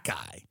like that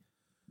guy.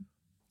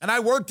 And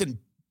I worked in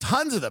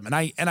tons of them, and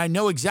I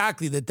know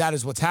exactly that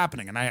is what's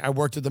happening. And I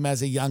worked with them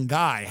as a young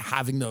guy,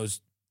 having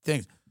those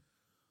things.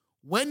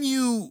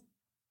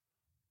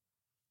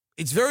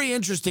 It's very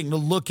interesting to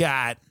look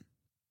at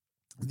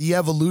the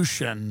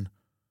evolution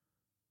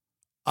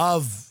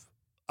of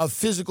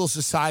physical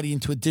society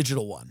into a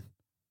digital one,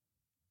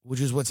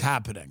 which is what's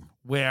happening,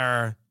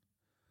 where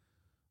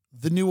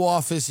the new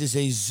office is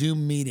a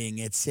Zoom meeting.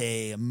 It's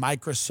a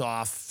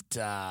Microsoft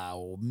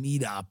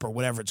meetup or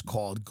whatever it's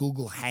called,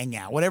 Google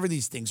Hangout, whatever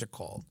these things are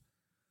called.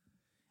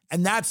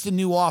 And that's the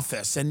new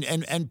office.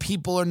 And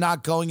people are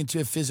not going into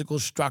a physical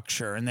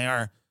structure, and they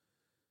are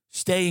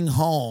staying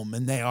home,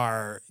 and they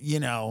are,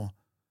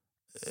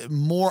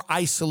 more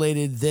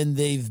isolated than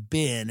they've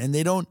been. And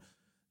they don't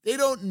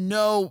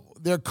know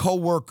their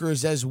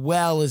coworkers as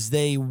well as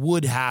they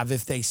would have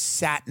if they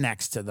sat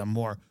next to them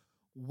or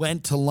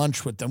went to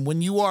lunch with them.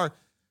 When you are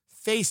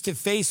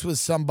face-to-face with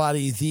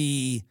somebody,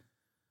 the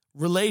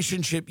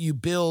relationship you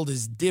build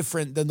is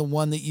different than the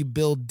one that you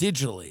build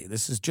digitally.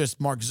 This is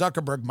just Mark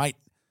Zuckerberg.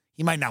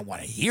 He might not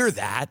want to hear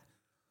that.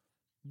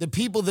 The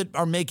people that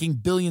are making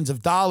billions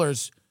of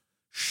dollars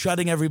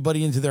shutting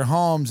everybody into their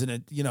homes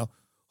and,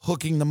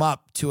 hooking them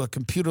up to a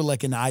computer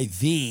like an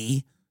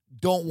IV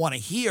don't want to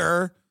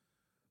hear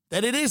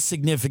that it is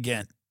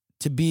significant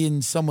to be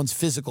in someone's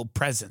physical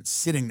presence,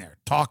 sitting there,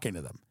 talking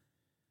to them,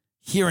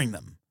 hearing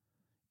them.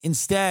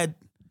 Instead,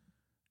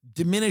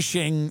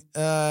 diminishing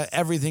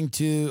everything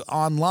to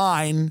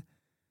online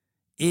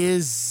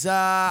is,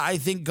 I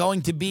think,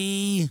 going to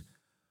be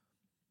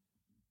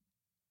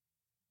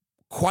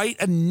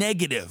quite a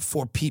negative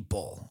for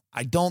people.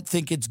 I don't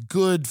think it's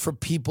good for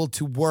people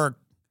to work.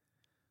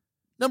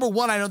 Number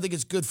one, I don't think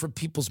it's good for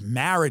people's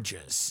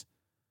marriages.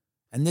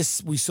 And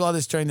we saw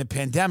this during the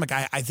pandemic.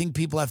 I think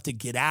people have to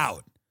get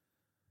out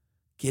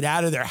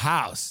of their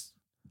house.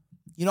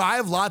 I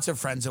have lots of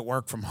friends that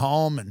work from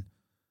home, and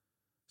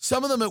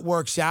some of them it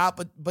works out,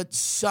 but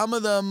some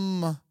of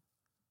them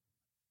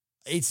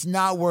it's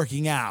not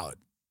working out.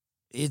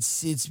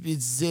 It's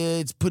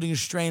putting a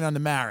strain on the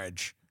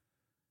marriage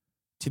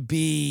to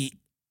be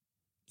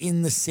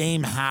in the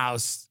same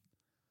house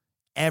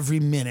every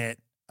minute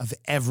of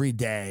every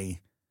day.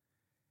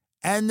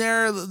 And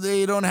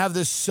they don't have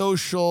the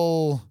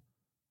social,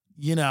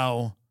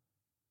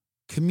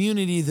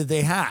 community that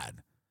they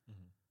had.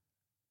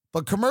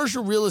 But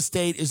commercial real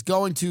estate is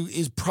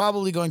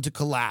probably going to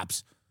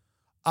collapse.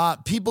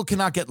 People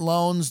cannot get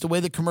loans. The way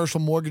that commercial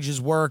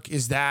mortgages work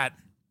is that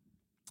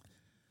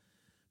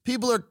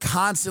people are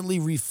constantly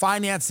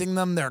refinancing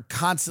them. They're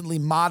constantly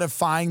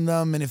modifying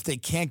them. And if they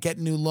can't get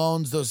new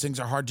loans, those things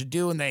are hard to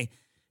do, and they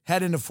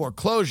head into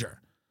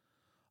foreclosure.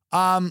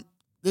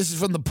 This is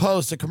from the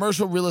Post. The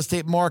commercial real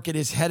estate market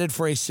is headed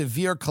for a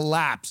severe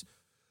collapse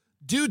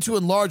due to,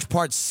 in large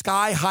part,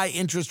 sky-high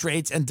interest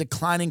rates and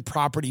declining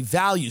property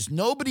values.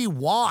 Nobody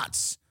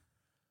wants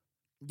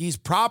these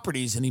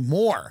properties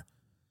anymore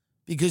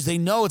because they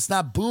know it's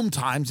not boom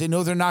times. They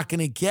know they're not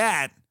going to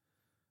get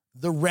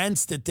the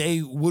rents that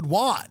they would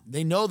want.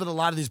 They know that a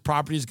lot of these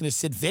properties are going to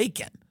sit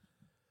vacant.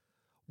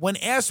 When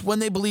asked when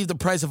they believe the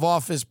price of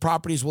office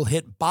properties will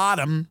hit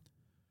bottom,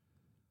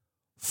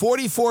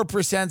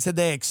 44% said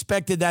they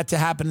expected that to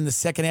happen in the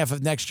second half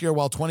of next year,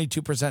 while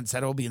 22%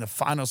 said it will be in the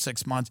final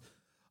 6 months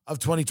of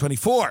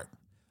 2024.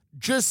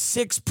 Just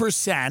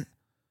 6%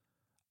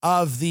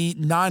 of the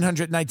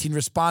 919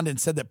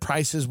 respondents said that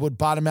prices would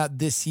bottom out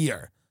this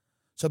year.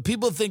 So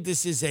people think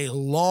this is a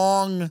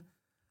long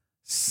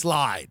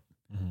slide.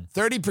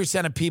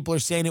 30% of people are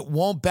saying it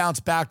won't bounce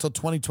back till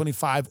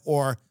 2025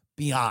 or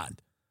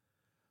beyond.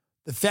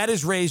 The Fed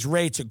has raised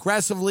rates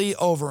aggressively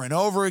over and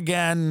over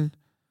again,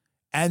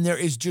 and there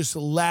is just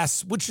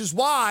less, which is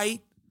why,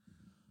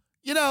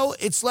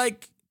 it's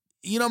like,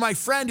 my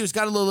friend who's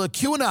got a little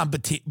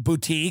QAnon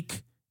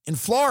boutique in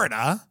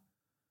Florida,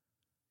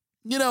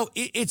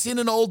 it's in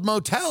an old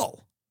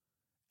motel.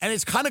 And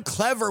it's kind of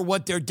clever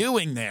what they're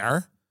doing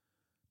there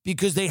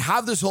because they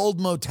have this old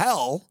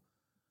motel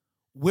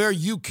where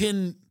you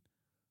can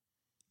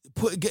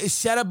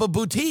set up a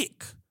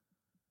boutique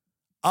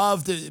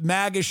of the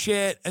MAGA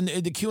shit and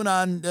the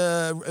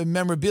QAnon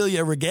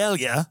memorabilia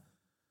regalia.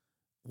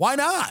 Why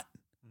not?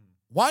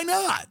 Why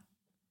not?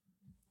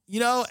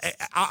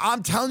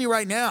 I'm telling you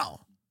right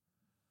now,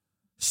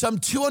 some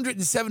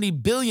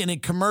 $270 billion in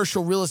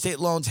commercial real estate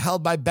loans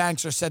held by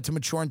banks are set to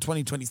mature in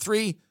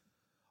 2023,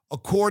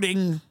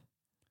 according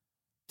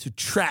to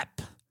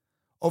TREP.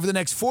 Over the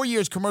next 4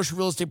 years, commercial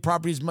real estate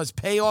properties must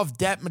pay off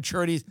debt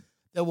maturities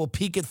that will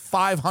peak at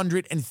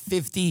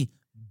 $550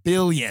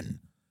 billion,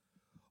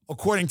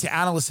 according to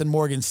analysts in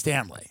Morgan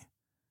Stanley.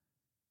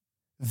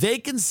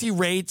 Vacancy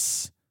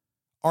rates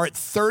are at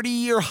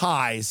 30-year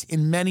highs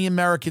in many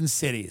American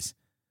cities.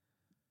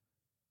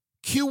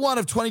 Q1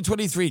 of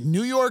 2023,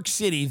 New York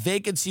City,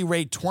 vacancy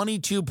rate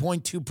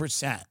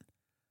 22.2%.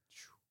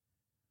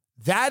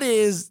 That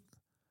is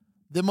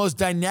the most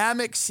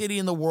dynamic city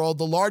in the world,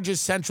 the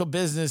largest central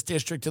business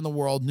district in the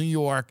world, New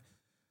York.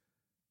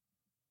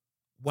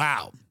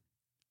 Wow.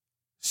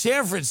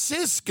 San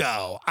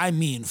Francisco,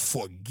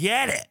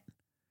 forget it.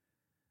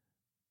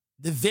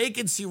 The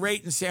vacancy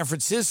rate in San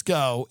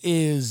Francisco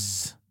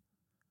is,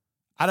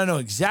 I don't know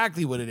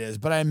exactly what it is,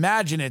 but I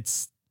imagine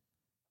it's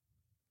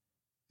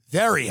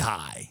very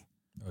high.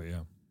 Oh, yeah.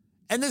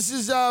 And this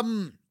is a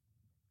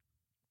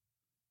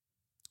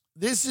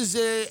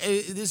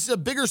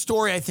bigger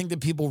story, I think, that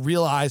people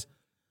realize,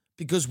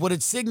 because what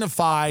it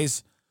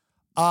signifies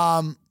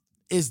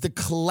is the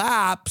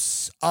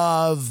collapse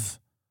of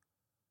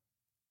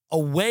a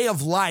way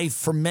of life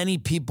for many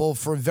people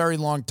for a very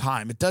long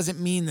time. It doesn't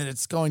mean that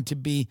it's going to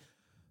be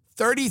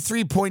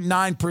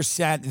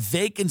 33.9%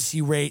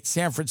 vacancy rate,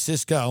 San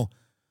Francisco,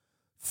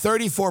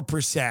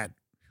 34%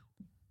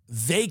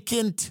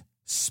 vacant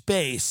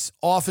space,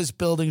 office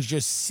buildings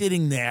just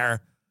sitting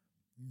there,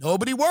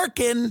 nobody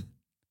working.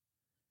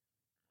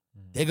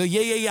 They go,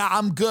 yeah,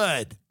 I'm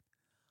good.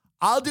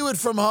 I'll do it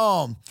from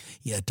home.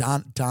 Yeah,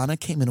 Donna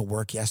came into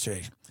work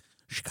yesterday.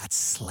 She got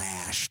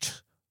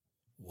slashed.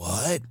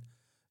 What?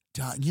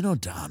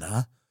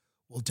 Donna?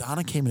 Well,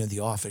 Donna came into the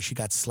office. She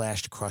got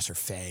slashed across her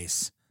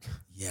face.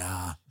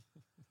 Yeah.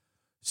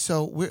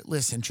 So,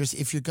 listen, just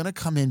if you're going to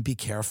come in, be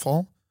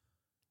careful.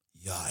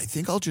 Yeah, I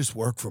think I'll just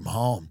work from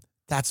home.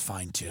 That's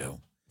fine, too.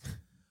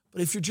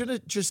 But if you're going to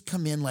just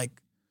come in, like,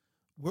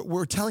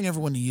 we're telling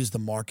everyone to use the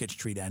Market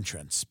Street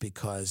entrance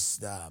because,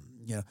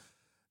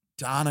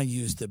 Donna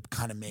used the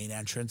kind of main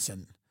entrance,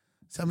 and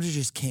somebody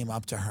just came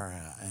up to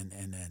her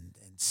and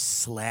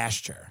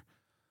slashed her.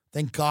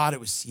 Thank God it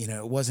was,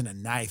 it wasn't a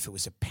knife. It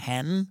was a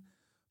pen,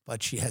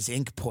 but she has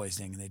ink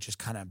poisoning, and they just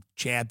kind of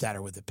jabbed at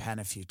her with a pen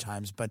a few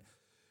times. But,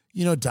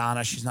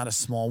 Donna, she's not a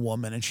small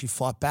woman, and she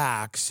fought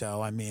back.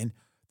 So,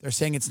 they're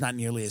saying it's not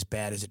nearly as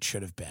bad as it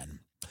should have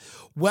been.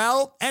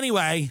 Well,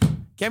 anyway,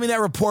 get me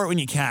that report when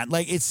you can.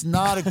 Like, it's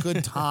not a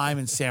good time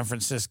in San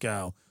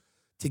Francisco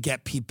to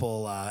get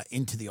people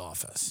into the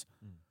office.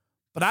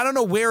 But I don't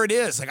know where it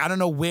is. Like, I don't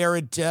know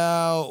where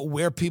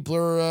people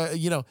are,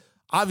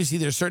 obviously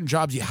there's certain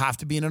jobs you have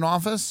to be in an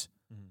office,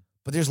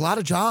 but there's a lot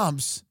of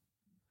jobs.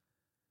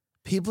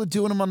 People are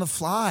doing them on the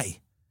fly.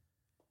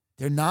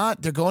 They're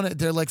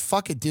like,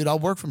 fuck it, dude. I'll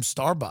work from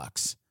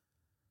Starbucks.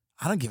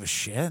 I don't give a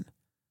shit.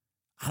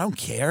 I don't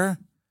care.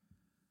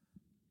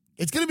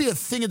 It's going to be a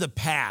thing of the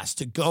past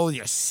to go,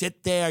 you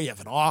sit there, you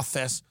have an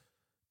office.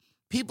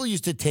 People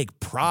used to take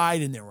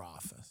pride in their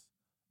office.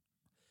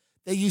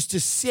 They used to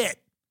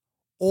sit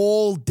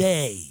all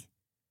day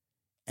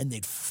and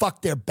they'd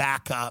fuck their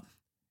back up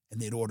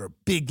and they'd order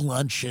big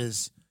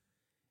lunches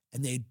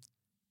and they'd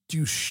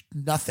do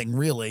nothing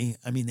really.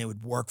 I mean, they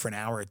would work for an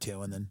hour or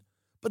two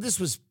but this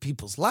was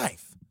people's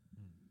life.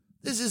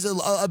 This is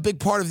a big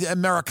part of the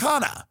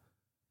Americana.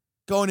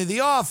 Going to the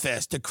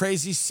office, the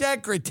crazy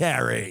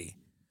secretary,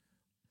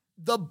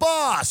 the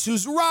boss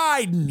who's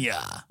riding you,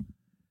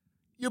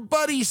 your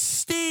buddy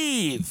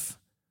Steve,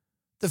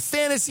 the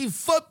fantasy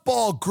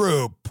football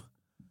group,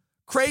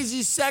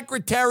 crazy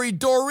secretary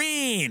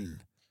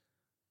Doreen.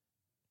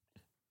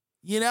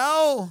 You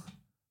know,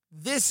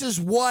 this is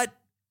what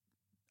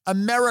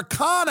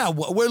Americana,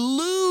 we're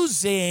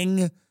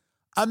losing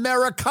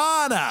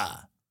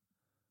Americana.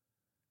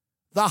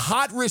 The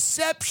hot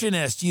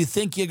receptionist you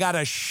think you got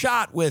a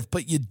shot with,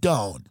 but you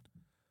don't.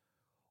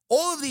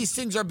 All of these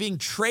things are being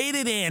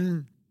traded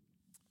in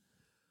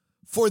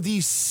for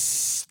the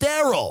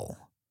sterile,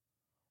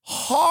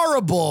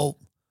 horrible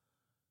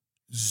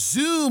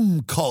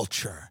Zoom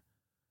culture,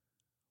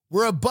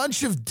 where a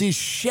bunch of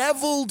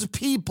disheveled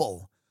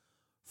people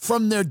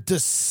from their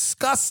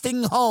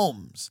disgusting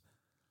homes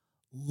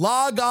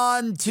log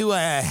on to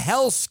a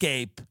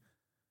hellscape.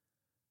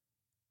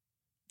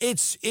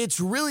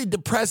 It's really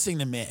depressing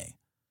to me.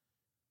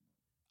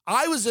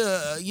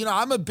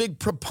 I'm a big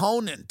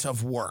proponent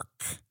of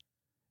work,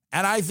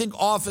 and I think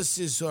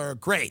offices are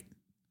great.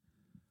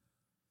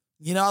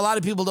 You know, a lot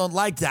of people don't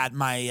like that.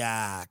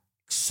 My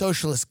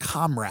socialist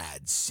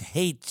comrades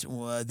hate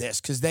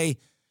this because they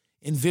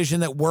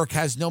envision that work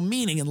has no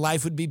meaning and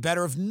life would be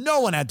better if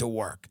no one had to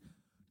work.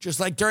 Just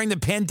like during the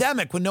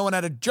pandemic when no one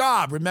had a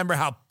job. Remember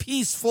how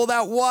peaceful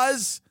that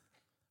was?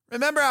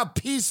 Remember how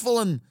peaceful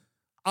and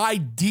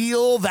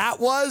ideal that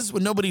was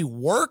when nobody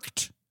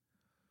worked?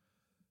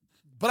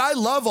 But I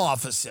love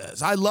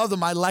offices. I love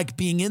them. I like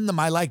being in them.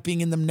 I like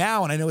being in them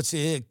now. And I know it's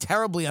a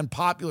terribly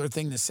unpopular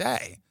thing to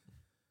say.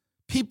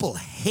 People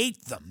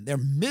hate them. They're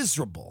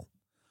miserable.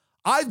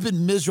 I've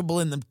been miserable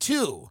in them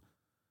too.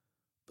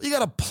 But you got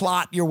to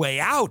plot your way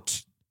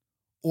out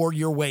or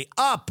your way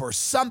up or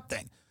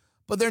something.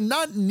 But they're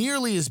not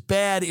nearly as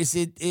bad as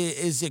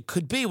it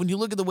could be. When you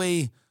look at the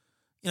way,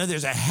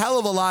 there's a hell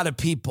of a lot of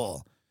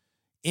people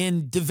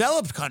in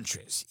developed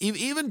countries,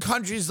 even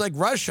countries like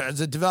Russia as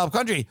a developed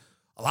country.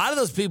 A lot of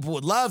those people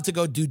would love to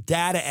go do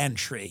data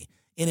entry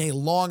in a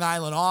Long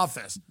Island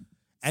office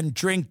and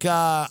drink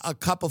a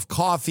cup of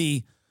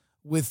coffee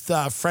with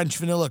French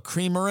vanilla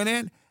creamer in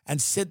it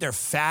and sit their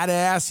fat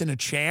ass in a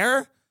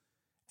chair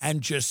and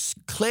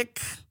just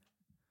click.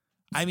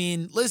 I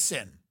mean,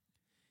 listen,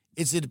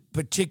 is it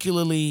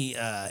particularly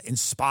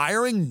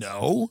inspiring?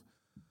 No.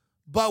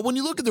 But when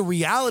you look at the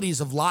realities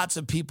of lots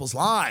of people's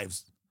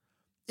lives,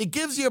 it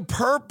gives you a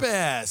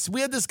purpose.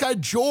 We had this guy,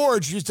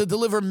 George, who used to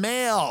deliver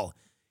mail.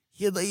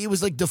 He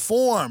was like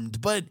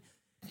deformed,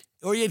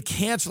 or he had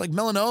cancer, like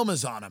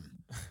melanomas on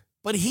him.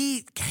 But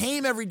he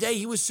came every day.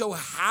 He was so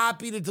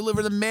happy to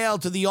deliver the mail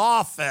to the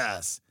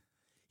office.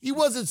 He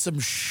wasn't some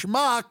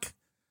schmuck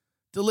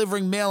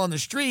delivering mail on the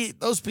street.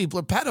 Those people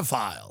are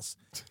pedophiles.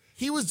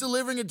 He was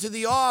delivering it to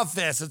the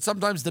office, and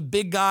sometimes the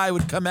big guy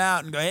would come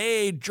out and go,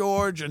 "Hey,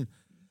 George," and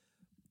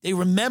they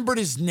remembered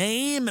his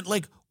name. And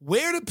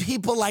where do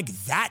people like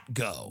that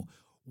go?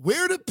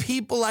 Where do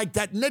people like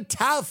that?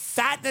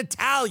 Fat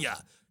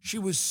Natalia. She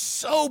was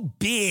so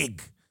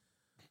big,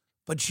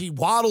 but she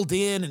waddled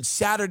in and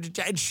sat her,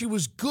 and she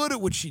was good at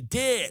what she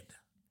did.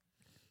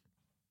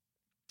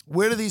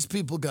 Where do these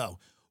people go?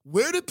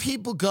 Where do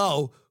people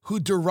go who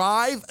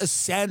derive a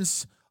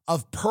sense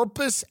of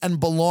purpose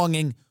and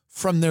belonging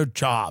from their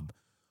job?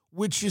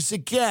 Which is,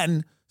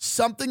 again,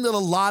 something that a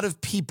lot of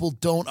people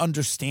don't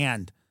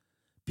understand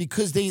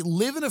because they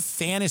live in a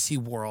fantasy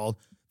world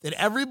that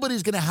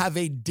everybody's going to have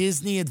a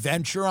Disney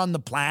adventure on the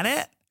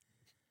planet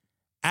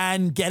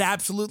and get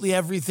absolutely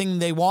everything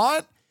they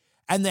want.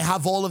 And they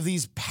have all of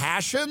these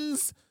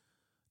passions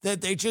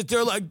that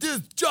they're like, this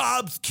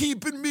job's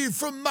keeping me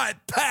from my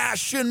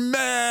passion,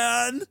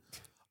 man.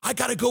 I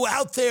got to go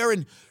out there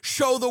and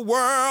show the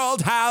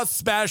world how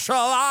special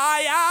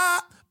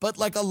I am.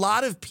 But a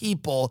lot of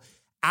people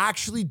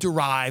actually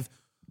derive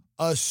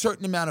a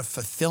certain amount of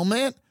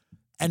fulfillment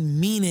and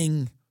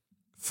meaning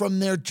from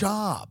their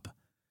job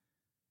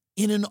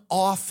in an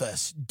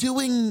office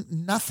doing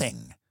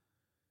nothing.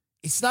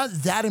 It's not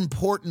that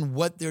important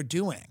what they're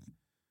doing.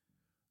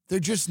 They're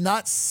just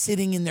not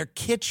sitting in their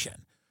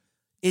kitchen.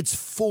 It's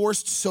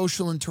forced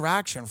social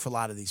interaction for a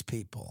lot of these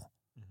people.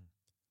 Mm-hmm.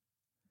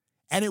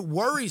 And it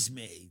worries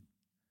me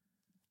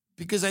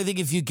because I think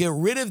if you get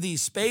rid of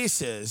these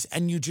spaces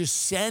and you just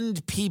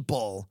send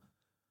people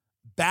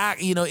back,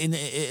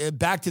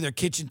 back to their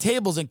kitchen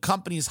tables and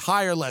companies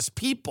hire less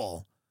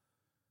people,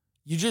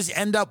 you just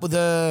end up with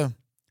a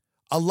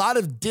lot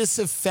of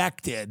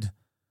disaffected,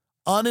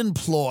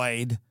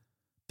 unemployed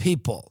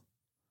people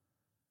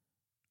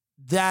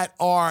that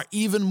are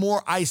even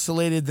more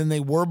isolated than they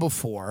were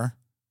before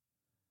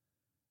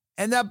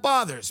And that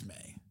bothers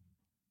me.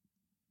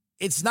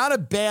 It's not a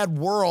bad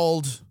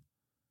world,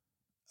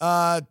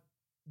 the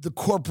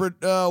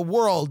corporate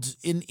world,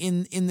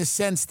 in the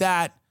sense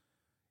that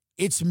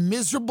it's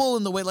miserable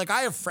in the way, like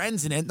I have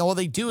friends in it, and all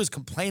they do is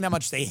complain how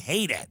much they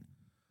hate it.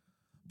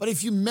 But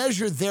if you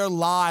measure their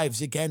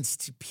lives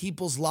against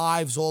people's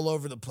lives all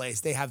over the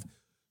place, they have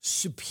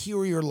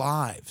superior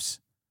lives.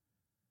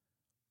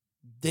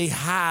 They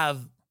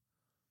have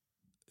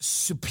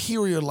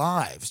superior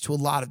lives to a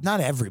lot of, not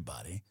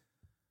everybody,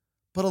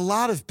 but a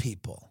lot of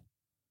people.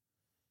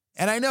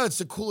 And I know it's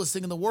the coolest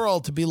thing in the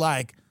world to be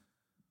like,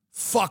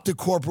 fuck the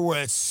corporate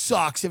world, it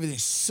sucks, everything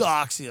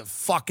sucks, you have a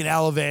fucking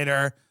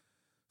elevator,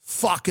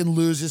 fucking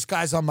lose, this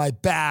guy's on my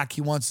back,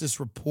 he wants this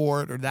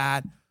report or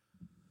that.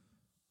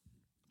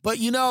 But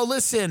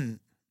listen,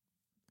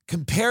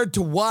 compared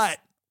to what?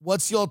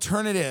 What's the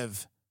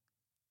alternative?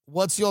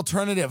 What's the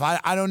alternative?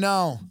 I don't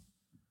know.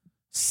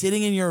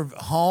 Sitting in your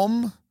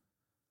home?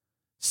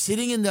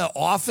 Sitting in the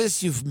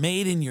office you've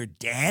made in your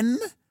den?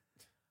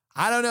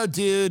 I don't know,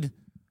 dude.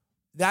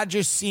 That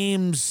just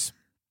seems...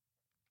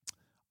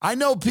 I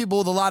know people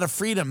with a lot of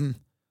freedom,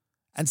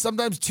 and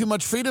sometimes too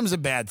much freedom is a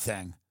bad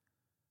thing.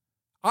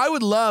 I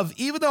would love,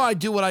 even though I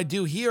do what I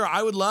do here,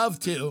 I would love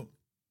to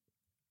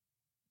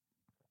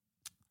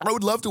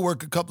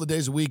work a couple of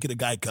days a week at a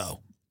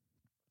Geico.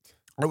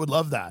 I would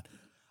love that.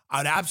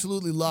 I'd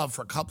absolutely love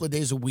for a couple of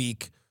days a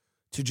week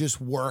to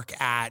just work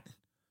at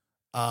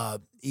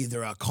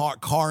either a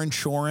car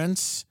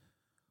insurance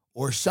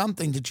or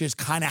something to just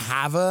kind of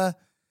have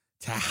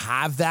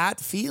that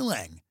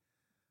feeling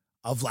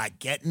of like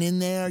getting in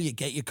there, you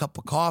get your cup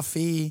of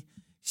coffee,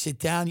 sit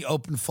down, you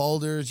open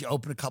folders, you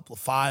open a couple of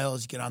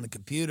files, you get on the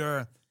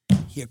computer,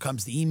 here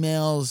comes the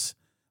emails.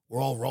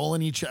 We're all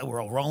rolling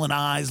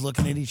eyes,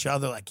 looking at each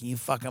other like, can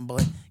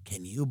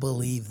you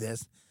believe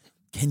this?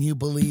 Can you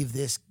believe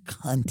this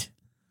cunt?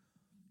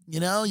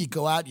 You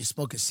go out, you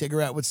smoke a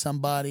cigarette with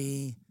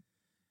somebody,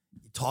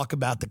 you talk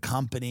about the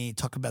company,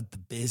 talk about the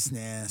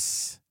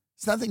business.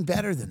 It's nothing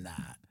better than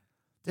that.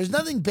 There's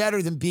nothing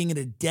better than being in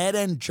a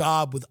dead-end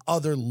job with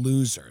other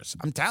losers.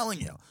 I'm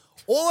telling you.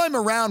 All I'm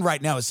around right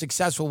now is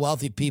successful,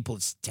 wealthy people.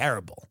 It's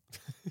terrible.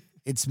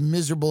 It's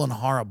miserable and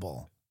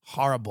horrible.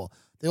 Horrible.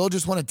 They all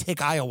just want to take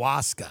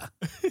ayahuasca.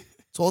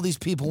 That's all these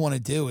people want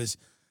to do is,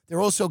 they're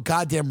all so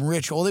goddamn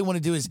rich. All they want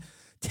to do is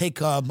take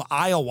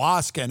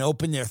ayahuasca and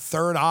open their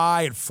third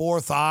eye and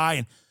fourth eye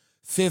and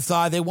fifth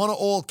eye. They want to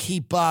all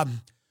keep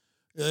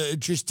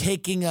just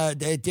taking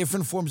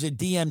different forms of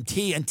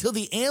DMT until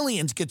the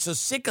aliens get so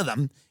sick of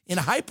them in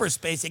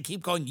hyperspace. They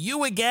keep going,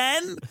 you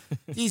again?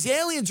 These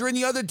aliens are in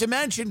the other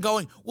dimension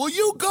going, will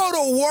you go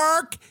to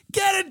work?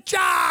 Get a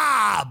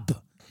job.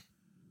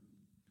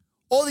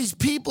 All these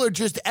people are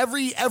just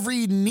every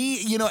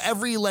need,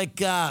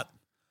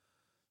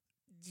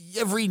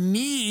 every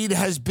need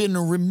has been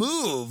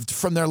removed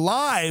from their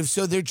lives.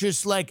 So they're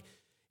just like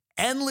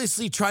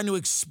endlessly trying to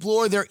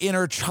explore their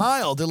inner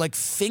child. They're like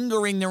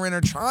fingering their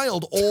inner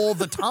child all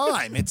the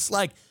time. It's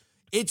like,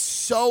 it's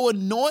so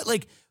annoying.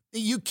 Like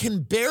you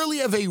can barely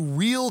have a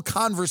real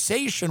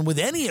conversation with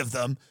any of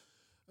them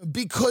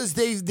because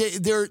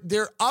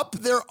they're up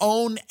their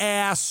own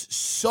ass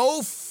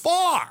so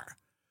far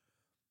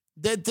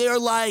that they're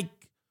like,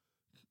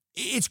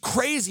 it's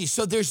crazy.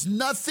 So there's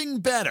nothing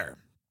better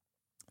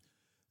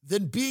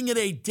than being at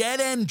a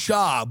dead-end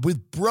job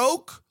with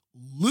broke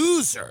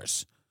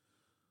losers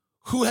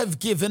who have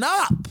given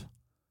up,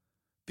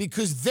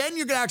 because then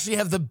you're going to actually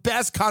have the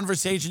best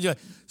conversations.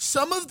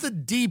 Some of the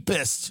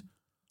deepest,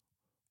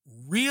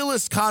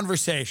 realest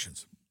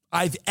conversations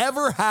I've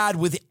ever had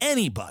with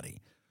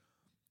anybody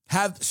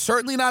have,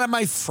 certainly not at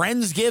my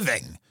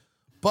Friendsgiving,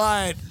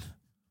 but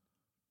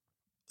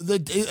the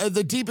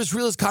deepest,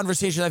 realest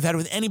conversations I've had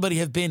with anybody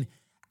have been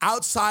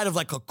outside of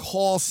like a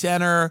call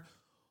center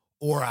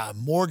or a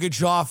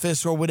mortgage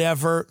office or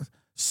whatever,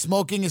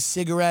 smoking a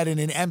cigarette in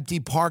an empty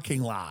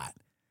parking lot,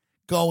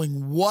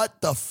 going,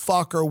 what the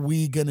fuck are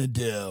we going to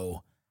do?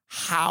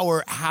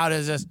 How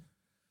does this?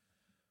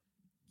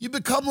 You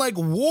become like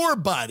war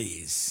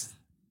buddies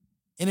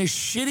in a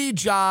shitty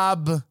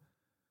job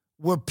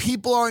where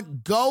people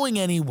aren't going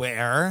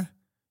anywhere.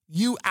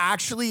 You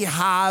actually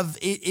have,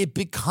 it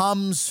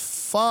becomes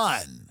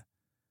fun.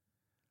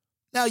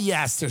 Now,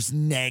 yes, there's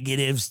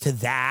negatives to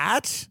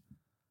that.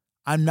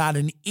 I'm not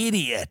an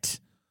idiot.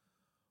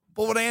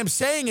 But what I am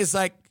saying is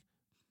like,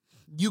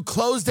 you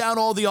close down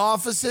all the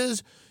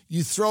offices,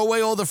 you throw away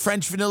all the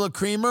French vanilla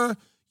creamer,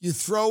 you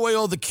throw away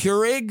all the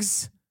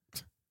Keurigs.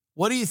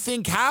 What do you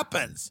think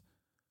happens?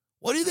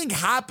 What do you think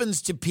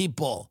happens to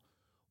people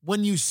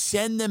when you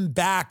send them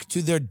back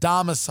to their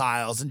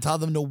domiciles and tell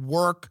them to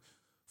work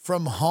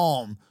from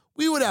home?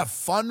 We would have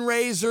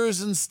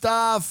fundraisers and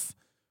stuff.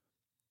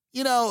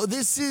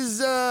 This is,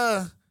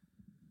 now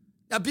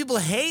people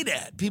hate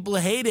it. People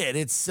hate it.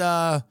 It's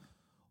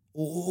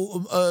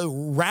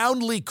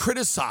roundly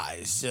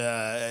criticized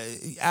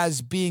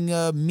as being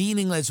a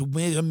meaningless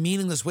way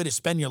to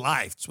spend your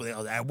life.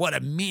 What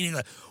a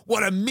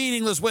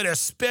meaningless way to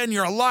spend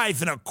your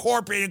life in a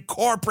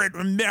corporate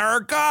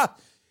America.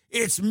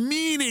 It's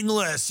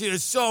meaningless. You're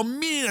so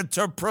mean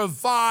to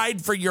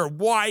provide for your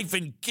wife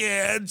and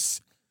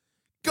kids.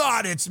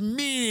 God, it's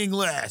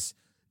meaningless.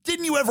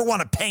 Didn't you ever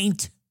want to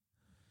paint?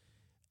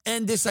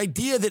 And this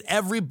idea that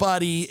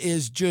everybody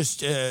is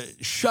just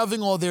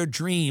shoving all their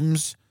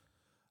dreams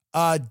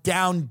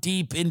down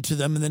deep into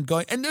them and then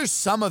going, and there's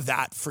some of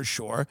that for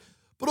sure,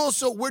 but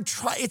also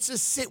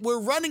we're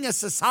running a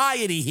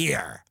society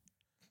here.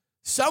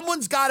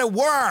 Someone's got to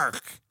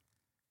work.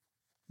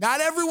 Not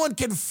everyone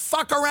can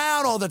fuck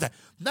around all the time.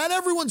 Not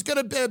everyone's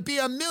going to be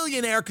a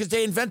millionaire because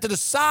they invented a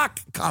sock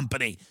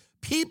company.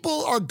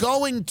 People are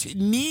going to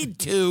need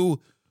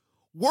to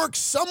work.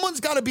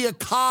 Someone's got to be a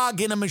cog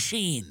in a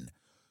machine.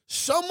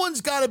 Someone's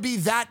got to be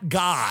that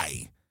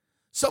guy.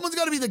 Someone's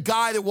got to be the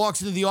guy that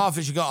walks into the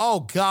office. You go,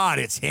 oh, God,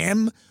 it's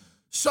him.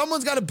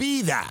 Someone's got to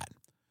be that.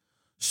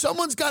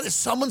 Someone's got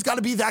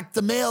to be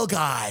the mail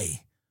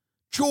guy.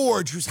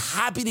 George, who's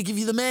happy to give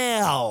you the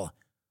mail.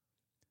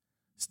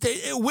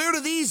 Where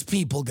do these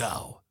people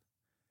go?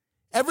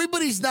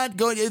 Everybody's not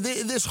going.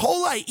 This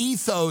whole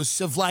ethos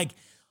of like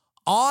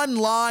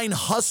online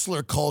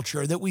hustler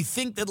culture that we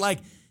think that like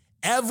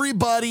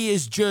everybody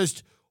is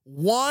just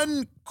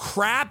one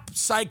crap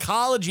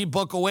psychology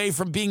book away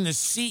from being the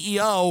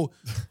CEO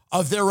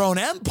of their own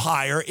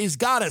empire is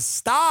got to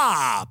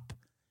stop.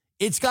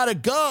 It's got to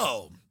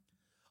go.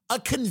 A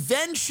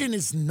convention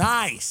is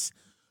nice.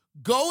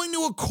 Going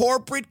to a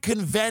corporate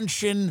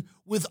convention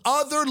with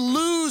other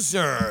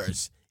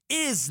losers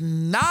is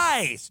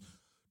nice.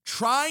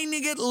 Trying to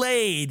get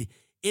laid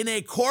in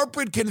a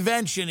corporate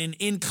convention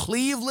in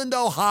Cleveland,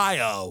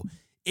 Ohio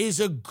is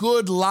a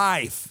good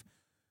life.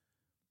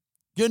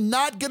 You're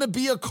not going to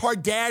be a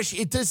Kardashian.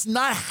 It is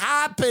not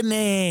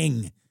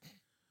happening.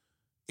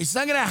 It's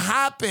not going to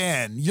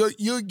happen.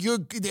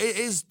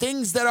 It's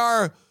things that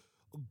are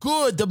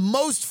good. The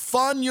most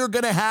fun you're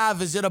going to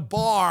have is at a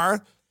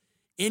bar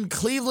in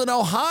Cleveland,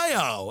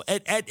 Ohio,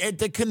 at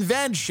the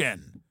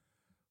convention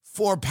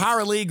for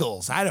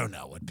paralegals. I don't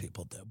know what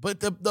people do. But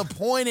the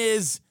point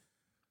is,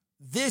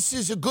 this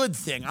is a good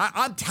thing.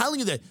 I'm telling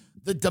you that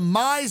the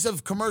demise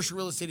of commercial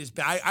real estate is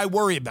bad. I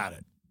worry about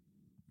it.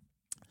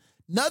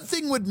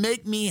 Nothing would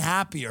make me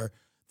happier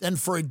than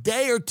for a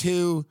day or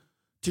two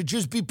to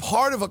just be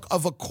part of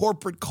a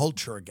corporate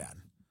culture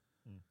again.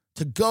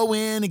 To go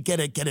in and get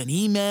an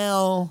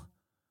email,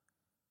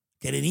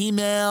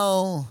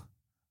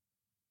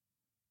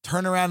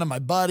 turn around to my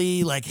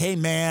buddy, like, hey,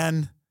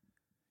 man.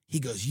 He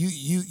goes,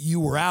 you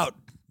were out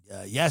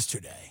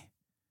yesterday.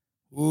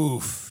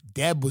 Oof,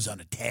 Deb was on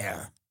a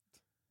tear.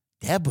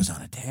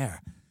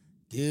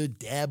 Dude,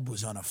 Deb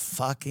was on a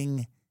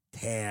fucking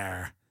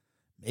tear.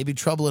 Maybe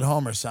trouble at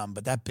home or something,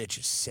 but that bitch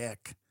is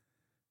sick.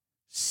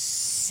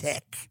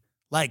 Sick.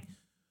 Like,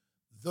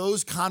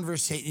 those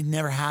conversations, it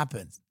never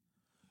happens.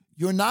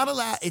 You're not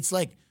allowed, it's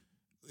like,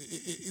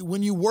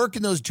 when you work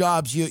in those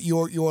jobs,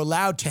 you're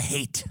allowed to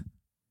hate.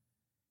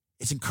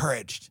 It's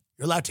encouraged.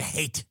 You're allowed to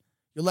hate.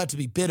 You're allowed to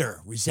be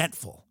bitter,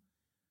 resentful.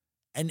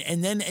 And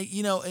then,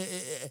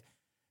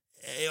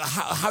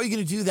 how are you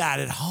going to do that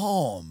at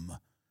home?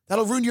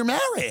 That'll ruin your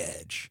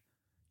marriage.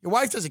 Your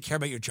wife doesn't care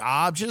about your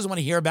job. She doesn't want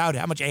to hear about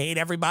how much I hate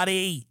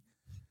everybody.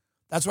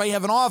 That's why you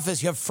have an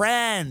office. You have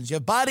friends. You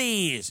have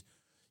buddies.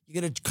 You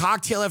get a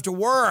cocktail after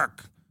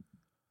work.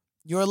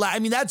 You're allowed. I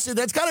mean, that's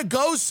got to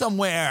go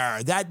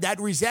somewhere. That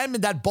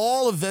resentment, that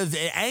ball of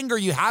the anger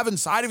you have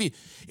inside of you,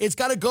 it's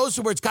got to go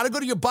somewhere. It's got to go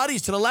to your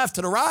buddies, to the left,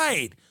 to the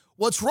right.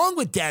 What's wrong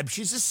with Deb?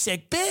 She's a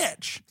sick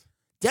bitch.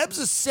 Deb's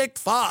a sick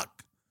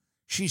fuck.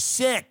 She's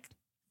sick.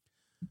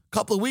 A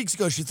couple of weeks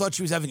ago, she thought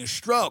she was having a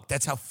stroke.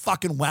 That's how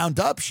fucking wound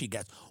up she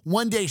gets.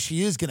 One day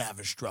she is going to have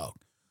a stroke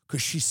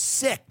because she's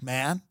sick,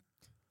 man.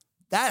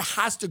 That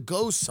has to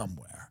go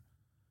somewhere.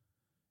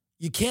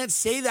 You can't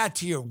say that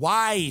to your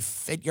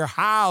wife at your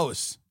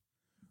house.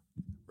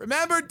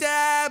 Remember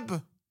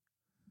Deb?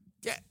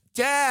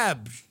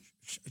 Deb,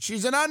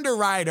 she's an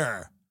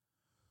underwriter.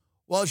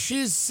 Well,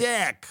 she's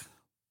sick.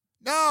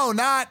 No,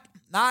 not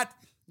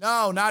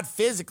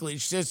physically.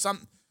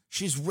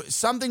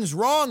 Something's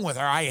wrong with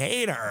her. I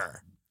hate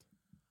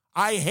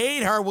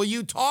her. Will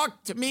you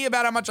talk to me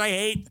about how much I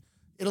hate?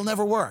 It'll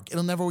never work.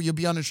 You'll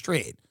be on the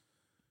street.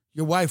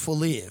 Your wife will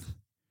leave.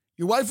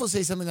 Your wife will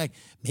say something like,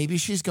 maybe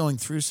she's going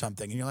through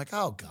something. And you're like,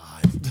 oh,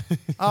 God.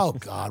 Oh,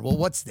 God. Well,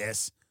 what's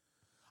this?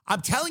 I'm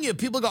telling you,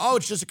 people go, oh,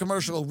 it's just a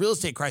commercial real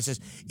estate crisis.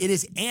 It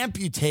is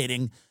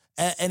amputating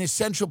an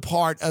essential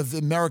part of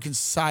American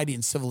society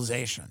and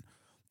civilization.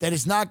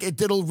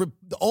 That'll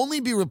only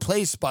be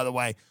replaced, by the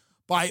way,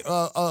 by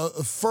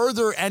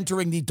further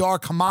entering the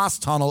dark Hamas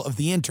tunnel of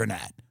the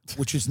internet,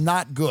 which is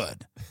not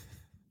good.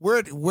 We're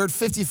at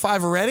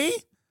 55 already?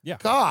 Yeah.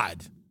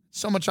 God,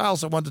 so much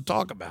else I want to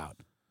talk about.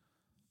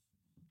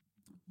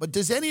 But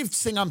does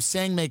anything I'm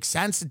saying make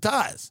sense? It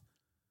does.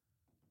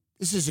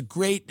 This is a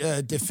great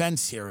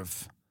defense here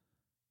of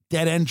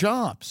dead-end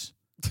jobs.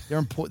 They're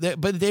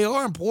important, but they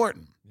are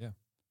important. Yeah.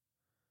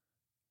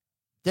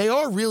 They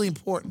are really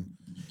important.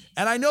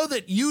 And I know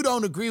that you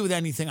don't agree with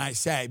anything I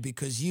say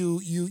because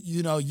you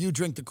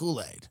drink the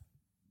Kool-Aid.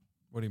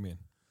 What do you mean?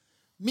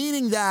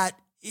 Meaning that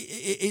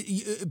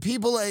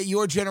people at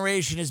your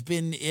generation has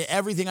been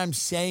everything I'm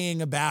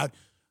saying about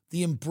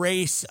the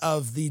embrace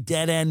of the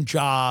dead-end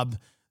job,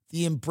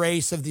 the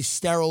embrace of the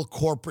sterile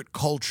corporate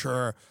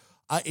culture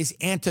is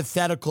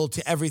antithetical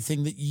to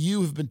everything that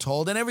you have been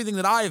told and everything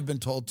that I have been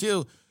told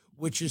too,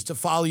 which is to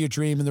follow your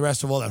dream and the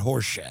rest of all that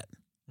horse shit.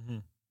 Mm-hmm.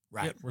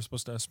 Right. Yeah, we're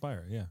supposed to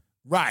aspire, yeah.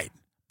 Right.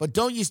 But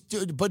don't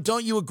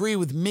you agree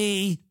with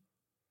me?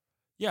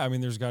 Yeah, I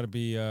mean, there's got to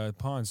be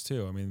pawns,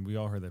 too. I mean, we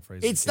all heard that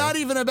phrase. It's not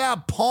even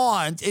about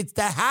pawns. It's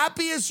the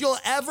happiest you'll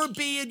ever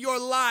be in your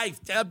life.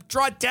 I'm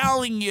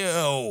telling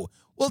you.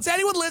 Will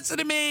anyone listen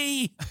to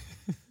me?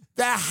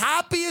 The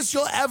happiest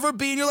you'll ever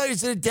be in your life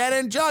is in a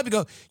dead-end job.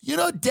 You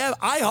go, Deb,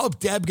 I hope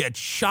Deb gets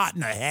shot in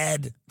the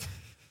head.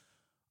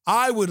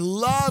 I would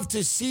love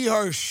to see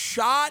her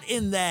shot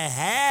in the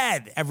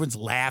head. Everyone's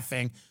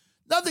laughing.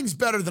 Nothing's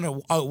better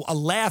than a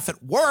laugh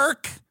at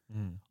work.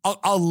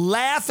 A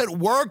laugh at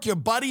work, your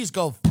buddies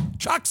go,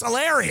 Chuck's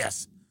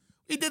hilarious.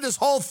 He did this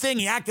whole thing.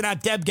 He acted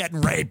out Deb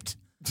getting raped.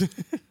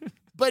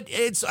 But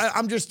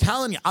I'm just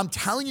telling you. I'm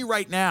telling you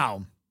right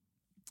now.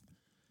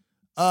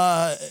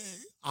 I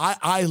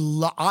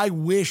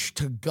wish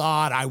to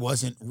God I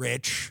wasn't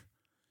rich.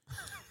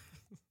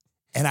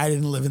 And I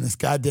didn't live in this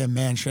goddamn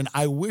mansion.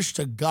 I wish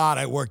to God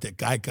I worked at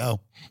Geico.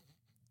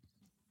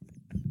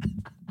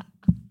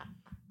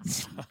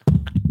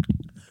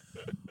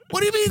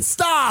 What do you mean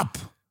stop?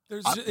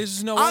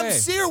 There's no way. I'm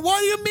serious. What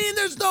do you mean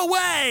there's no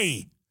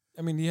way?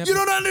 I mean, you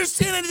don't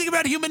understand anything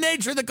about human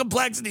nature and the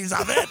complexities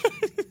of it.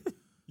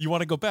 You want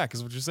to go back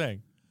is what you're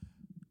saying.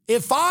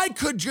 If I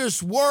could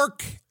just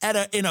work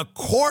in a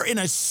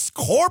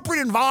corporate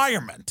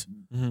environment,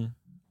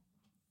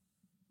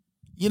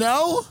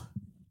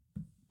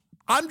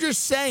 I'm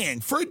just saying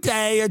for a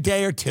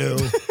day or two,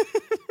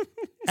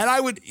 and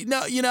I would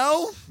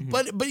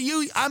but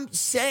I'm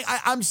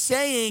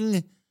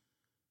saying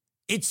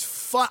it's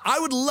fun. I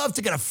would love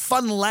to get a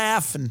fun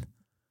laugh and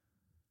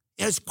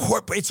it's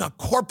corporate. It's a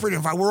corporate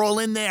environment. We're all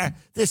in there.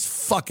 This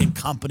fucking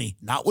company,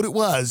 not what it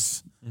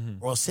was.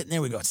 We're all sitting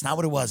there. We go, it's not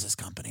what it was. This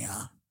company,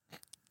 huh?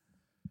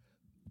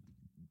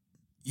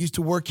 Used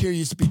to work here,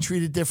 used to be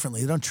treated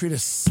differently. They don't treat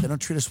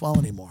us well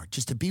anymore.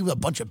 Just to be with a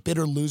bunch of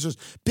bitter losers,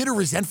 bitter,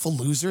 resentful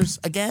losers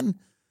again,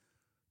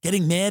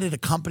 getting mad at a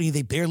company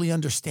they barely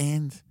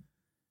understand,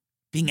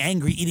 being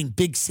angry, eating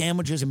big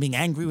sandwiches and being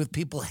angry with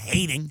people,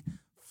 hating.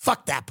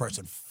 Fuck that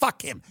person.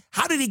 Fuck him.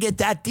 How did he get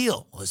that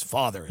deal? Well, his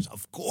father is,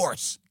 of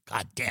course.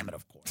 God damn it,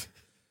 of course.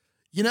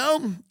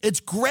 It's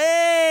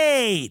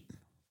great.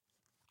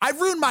 I've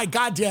ruined my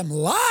goddamn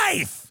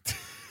life.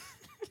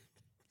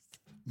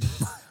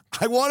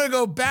 I want to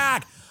go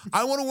back.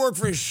 I want to work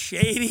for a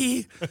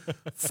shady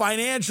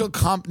financial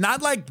company.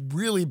 Not like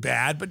really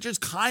bad, but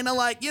just kind of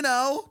like,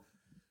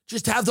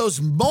 just have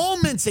those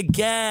moments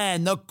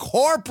again. The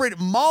corporate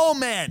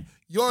moment.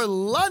 Your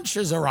lunch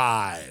has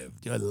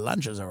arrived. Your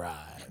lunch has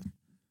arrived.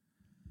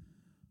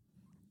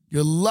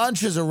 Your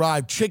lunch has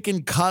arrived.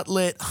 Chicken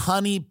cutlet,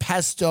 honey,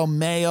 pesto,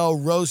 mayo,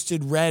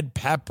 roasted red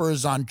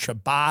peppers on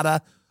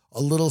ciabatta,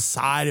 a little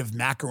side of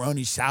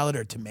macaroni salad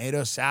or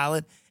tomato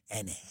salad,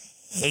 and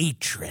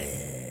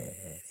hatred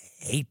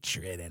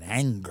and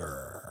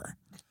anger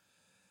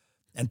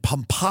and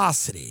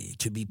pomposity,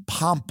 to be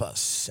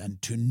pompous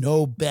and to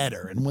know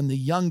better. And when the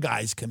young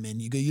guys come in,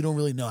 you go, you don't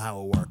really know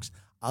how it works.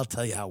 I'll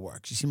tell you how it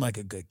works. You seem like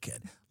a good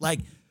kid. Like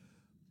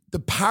the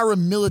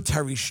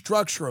paramilitary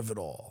structure of it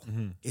all.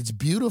 It's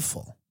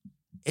beautiful.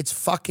 It's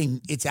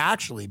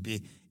actually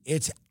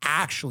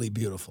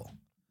beautiful.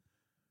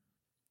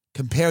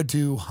 Compared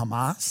to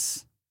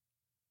Hamas,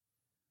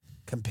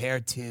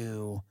 compared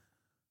to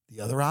the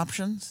other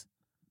options,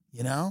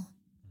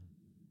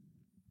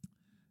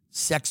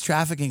 sex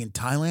trafficking in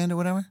Thailand or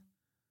whatever.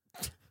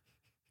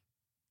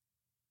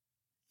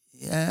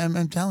 Yeah,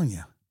 I'm telling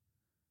you.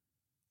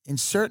 In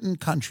certain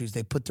countries,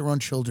 they put their own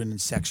children in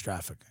sex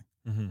trafficking.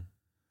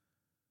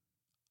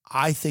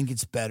 I think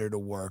it's better to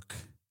work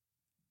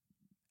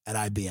at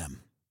IBM.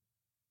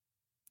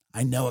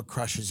 I know it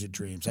crushes your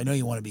dreams. I know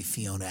you want to be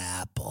Fiona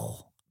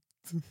Apple.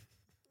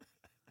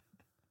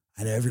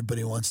 I know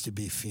everybody wants to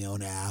be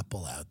Fiona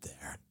Apple out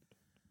there.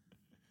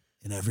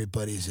 And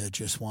everybody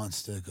just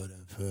wants to go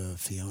to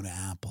Fiona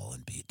Apple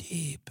and be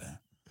deep.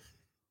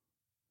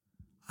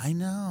 I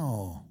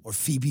know. Or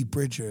Phoebe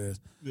Bridgers.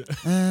 Yeah.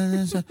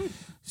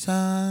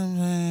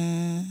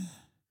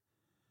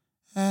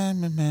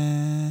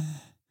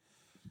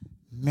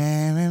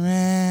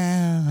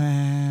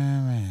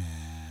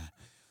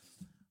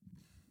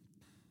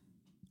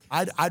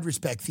 I'd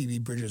respect Phoebe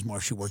Bridgers more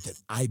if she worked at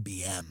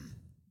IBM,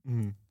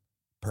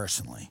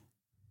 personally.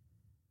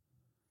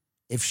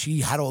 If she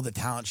had all the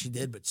talent she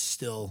did, but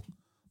still,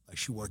 like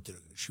she would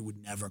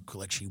never,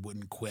 like she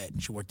wouldn't quit.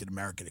 She worked at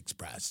American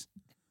Express.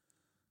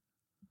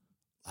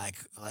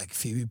 Like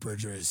Phoebe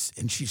Bridgers,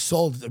 and she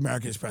sold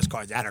American Express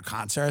cards at her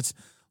concerts.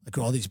 Like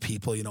all these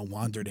people,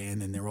 wandered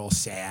in and they're all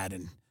sad,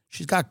 and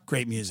she's got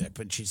great music,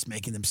 but she's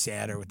making them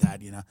sadder with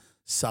that,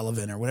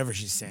 Sullivan or whatever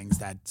she sings,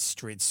 that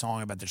street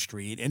song about the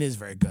street. It is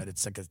very good.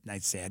 It's like a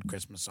nice, sad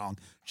Christmas song.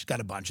 She's got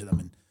a bunch of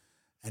them,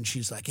 And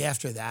she's like,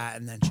 after that,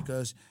 and then she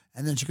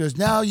goes,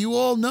 now you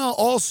all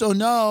also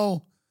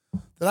know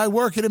that I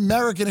work at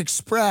American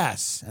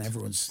Express. And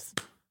everyone's...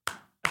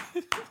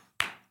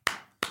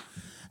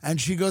 And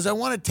she goes, I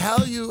want to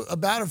tell you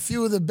about a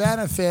few of the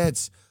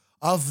benefits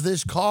of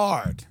this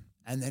card.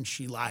 And then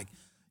she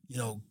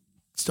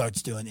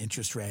starts doing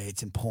interest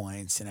rates and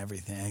points and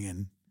everything.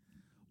 And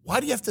why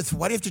do you have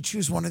to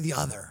choose one or the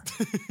other?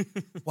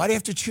 Why do you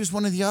have to choose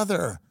one or the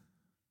other?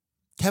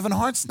 Kevin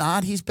Hart's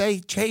not. He's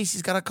Chase.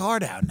 He's got a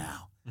card out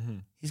now. Mm-hmm.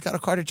 He's got a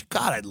card.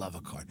 God, I'd love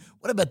a card.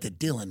 What about the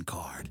Dylan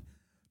card?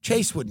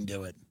 Chase wouldn't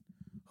do it.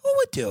 Who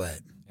would do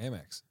it?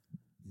 Amex.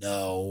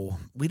 No,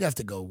 we'd have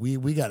to go. We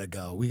gotta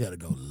go. We gotta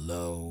go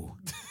low.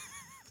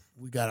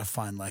 We gotta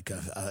find like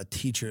a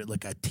teacher,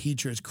 like a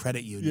teacher's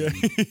credit union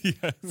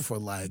for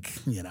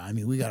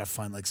we gotta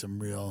find like some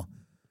real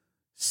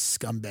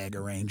scumbag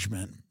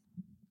arrangement.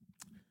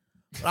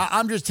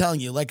 I'm just telling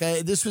you,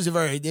 this was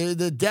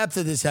the depth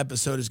of this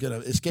episode is gonna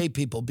escape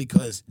people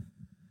because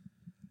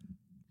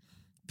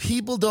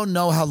people don't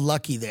know how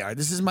lucky they are.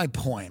 This is my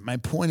point. My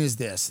point is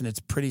this, and it's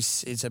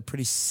a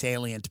pretty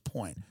salient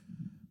point.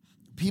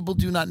 People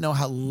do not know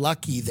how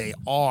lucky they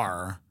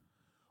are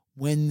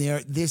when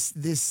they're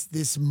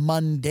this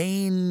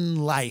mundane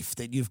life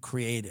that you've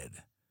created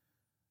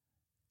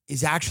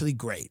is actually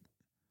great.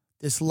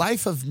 This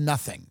life of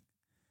nothing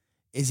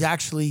is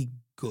actually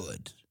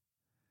good.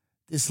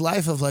 This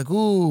life of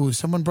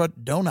someone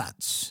brought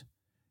donuts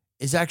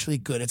is actually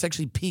good. It's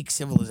actually peak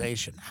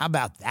civilization. How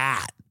about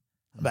that?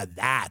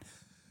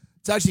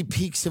 It's actually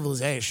peak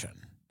civilization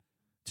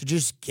to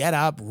just get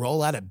up,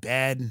 roll out of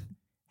bed,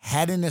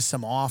 head into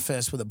some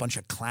office with a bunch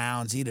of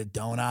clowns, eat a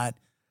donut,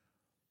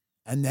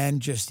 and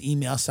then just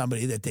email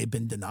somebody that they've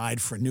been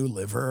denied for new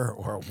liver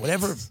or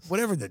whatever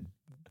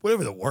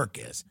the work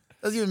is.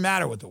 Doesn't even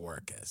matter what the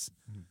work is.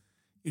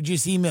 You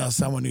just email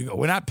someone, you go,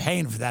 we're not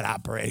paying for that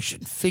operation.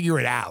 Figure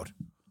it out.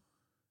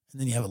 And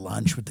then you have a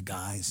lunch with the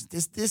guys.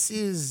 This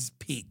is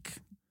peak.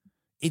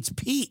 It's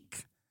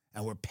peak.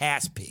 And we're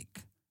past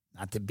peak.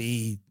 Not to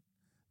be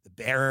the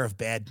bearer of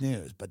bad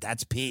news, but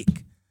that's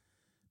peak.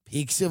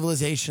 Peak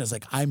civilization is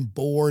I'm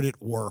bored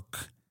at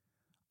work.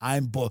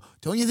 I'm bored.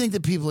 Don't you think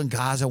that people in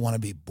Gaza want to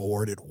be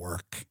bored at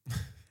work?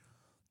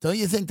 Don't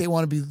you think they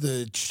want to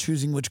be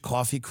choosing which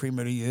coffee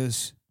creamer to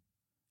use?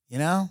 You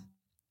know?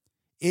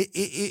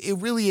 It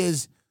really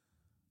is.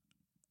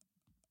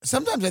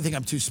 Sometimes I think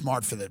I'm too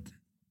smart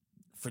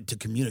to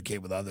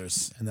communicate with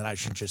others and that I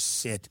should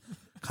just sit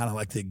kind of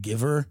like the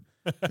giver.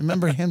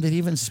 Remember him? Did he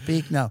even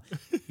speak? No.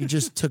 He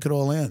just took it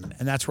all in.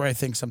 And that's where I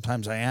think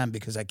sometimes I am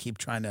because I keep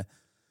trying to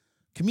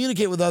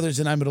communicate with others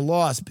and I'm at a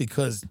loss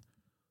because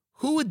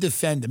who would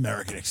defend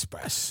American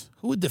Express?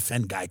 Who would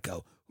defend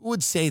Geico? Who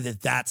would say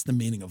that that's the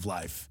meaning of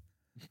life?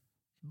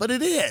 But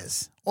it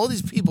is. All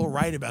these people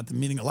write about the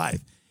meaning of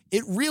life.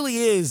 It really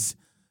is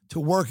to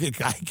work at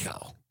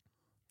Geico.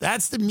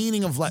 That's the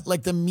meaning of life.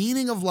 The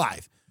meaning of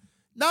life.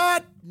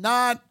 Not,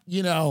 there's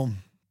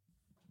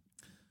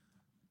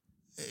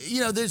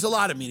a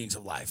lot of meanings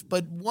of life,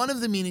 but one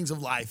of the meanings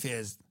of life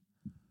is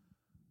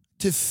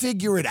to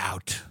figure it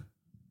out.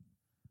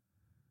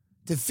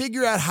 To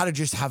figure out how to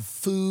just have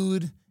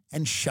food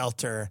and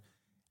shelter,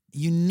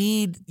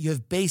 you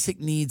have basic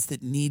needs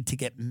that need to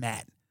get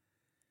met.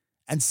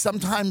 And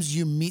sometimes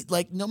you meet,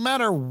 no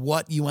matter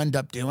what you end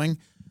up doing,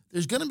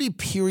 there's going to be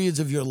periods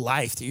of your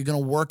life that you're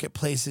going to work at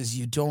places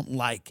you don't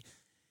like.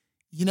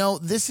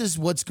 This is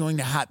what's going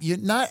to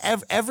happen.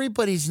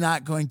 Everybody's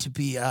not going to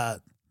be,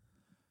 the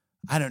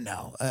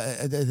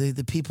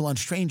people on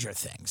Stranger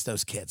Things,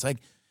 those kids.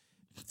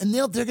 And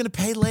they're going to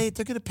pay late.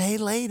 They're going to pay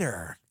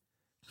later.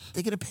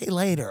 They're going to pay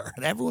later.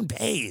 And everyone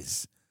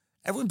pays.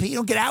 You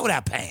don't get out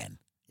without paying,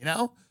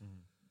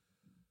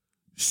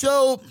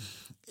 So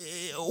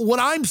what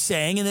I'm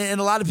saying,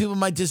 and a lot of people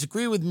might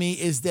disagree with me,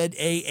 is that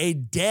a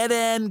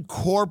dead-end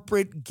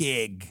corporate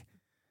gig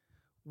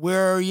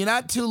where you're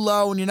not too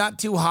low and you're not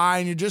too high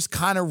and you're just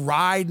kind of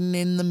riding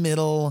in the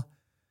middle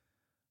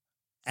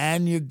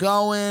and you're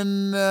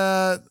going,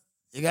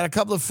 you got a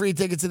couple of free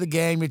tickets to the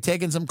game, you're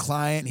taking some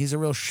client, he's a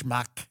real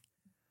schmuck.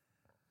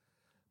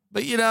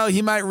 But,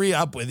 he might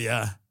re-up with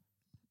you.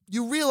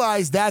 You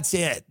realize that's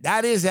it.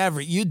 That is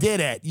you did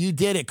it. You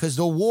did it because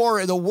the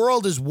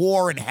world is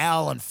war and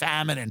hell and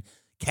famine and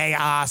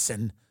chaos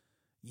and,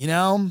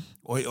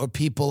 or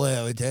people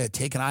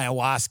taking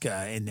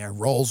ayahuasca in their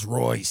Rolls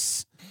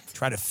Royce,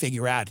 try to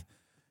figure out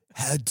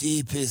how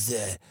deep is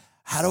it?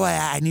 How do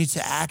I need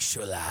to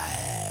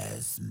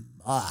actualize?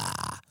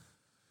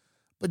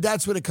 But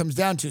that's what it comes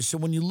down to. So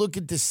when you look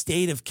at the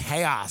state of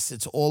chaos,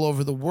 it's all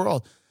over the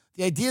world.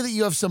 The idea that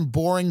you have some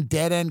boring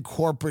dead-end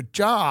corporate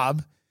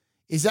job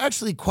is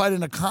actually quite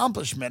an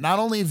accomplishment, not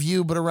only of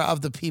you, but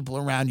of the people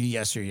around you,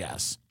 yes or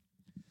yes.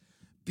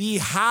 Be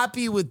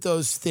happy with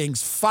those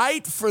things.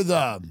 Fight for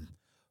them.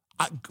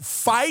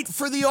 Fight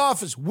for the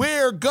office.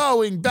 We're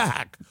going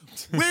back.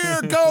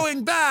 We're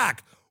going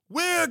back.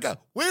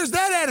 Where's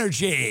that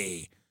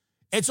energy?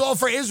 It's all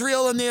for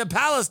Israel and the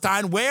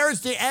Palestine.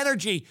 Where's the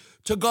energy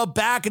to go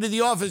back into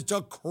the office,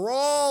 to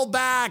crawl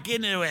back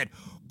into it?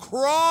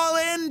 Crawl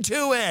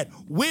into it.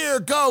 We're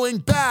going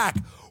back.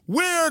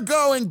 We're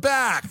going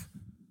back.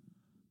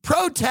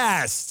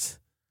 Protest.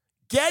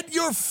 Get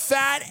your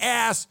fat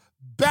ass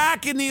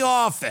back in the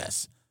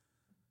office.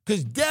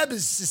 Because Deb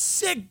is a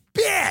sick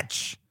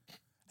bitch.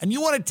 And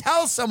you want to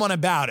tell someone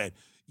about it.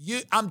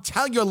 I'm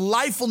telling you, your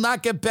life will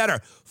not get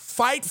better.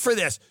 Fight for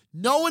this.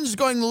 No one's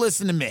going to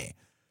listen to me.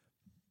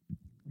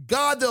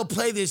 God, they'll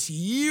play this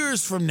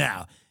years from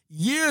now.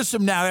 Years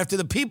from now, after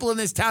the people in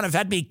this town have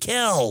had me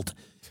killed.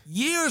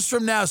 Years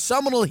from now,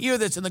 someone will hear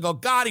this and they'll go,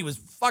 God, he was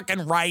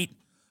fucking right.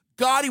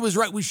 God, he was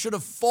right. We should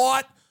have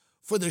fought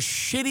for the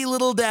shitty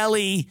little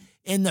deli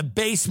in the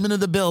basement of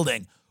the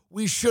building.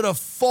 We should have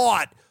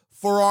fought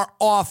for our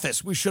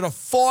office. We should have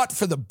fought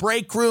for the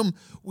break room.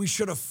 We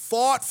should have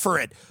fought for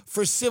it,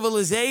 for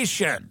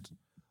civilization.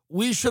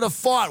 We should have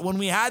fought. When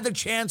we had the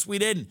chance, we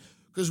didn't,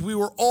 because we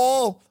were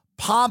all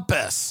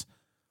pompous.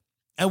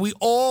 And we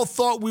all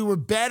thought we were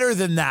better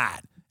than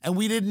that. And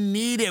we didn't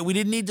need it. We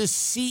didn't need to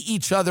see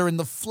each other in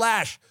the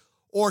flesh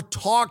or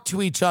talk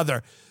to each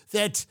other.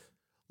 That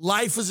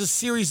life was a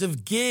series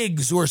of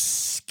gigs or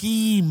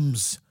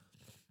schemes.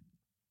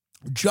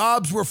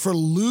 Jobs were for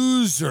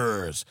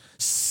losers.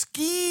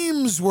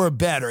 Schemes were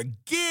better.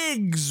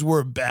 Gigs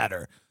were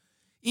better.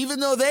 Even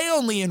though they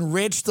only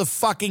enriched the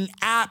fucking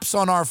apps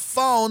on our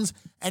phones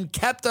and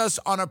kept us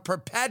on a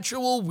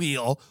perpetual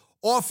wheel,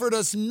 offered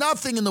us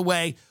nothing in the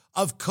way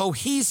of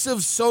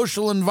cohesive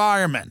social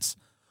environments.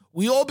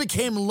 We all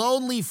became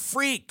lonely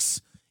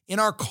freaks in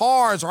our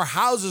cars, our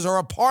houses, our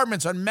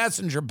apartments, on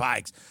messenger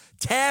bikes.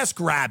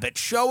 TaskRabbit,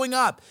 showing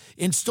up,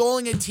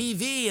 installing a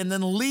TV, and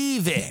then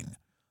leaving.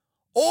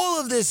 All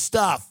of this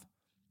stuff.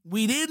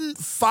 We didn't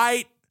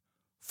fight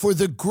for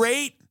the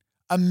great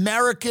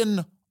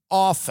American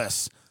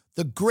office,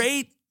 the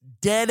great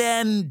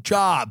dead-end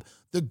job,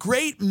 the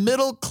great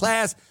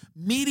middle-class,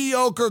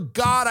 mediocre,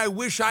 God, I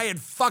wish I had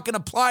fucking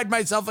applied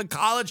myself in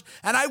college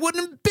and I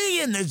wouldn't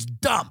be in this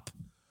dump.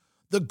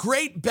 The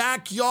great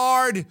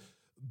backyard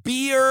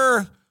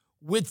beer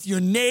with your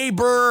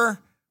neighbor.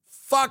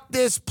 Fuck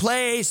this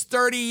place,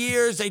 30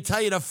 years. They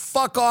tell you to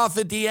fuck off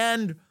at the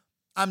end.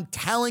 I'm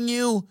telling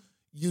you,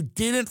 you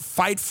didn't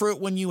fight for it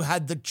when you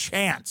had the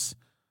chance.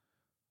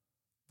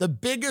 The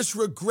biggest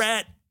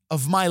regret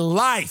of my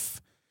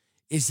life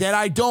is that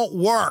I don't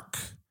work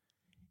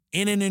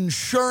in an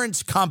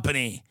insurance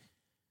company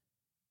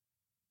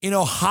in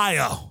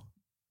Ohio.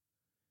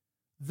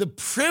 The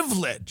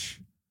privilege.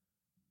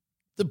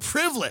 You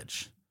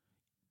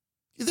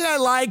think I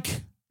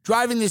like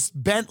driving this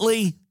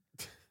Bentley?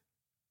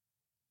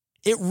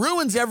 It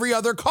ruins every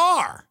other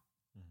car.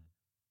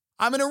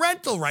 I'm in a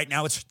rental right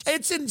now.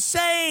 It's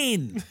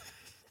insane.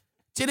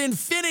 It's an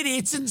Infiniti.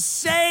 It's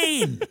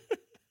insane.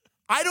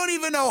 I don't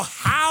even know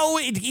how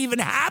it even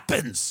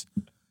happens.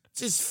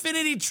 This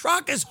Infiniti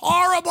truck is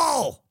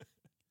horrible.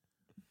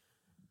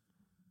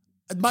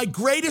 My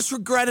greatest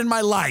regret in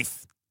my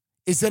life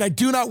is that I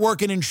do not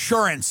work in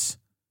insurance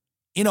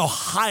in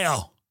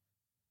Ohio.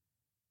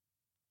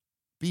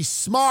 Be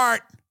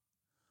smart.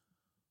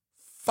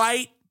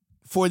 Fight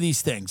for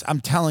these things.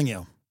 I'm telling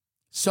you.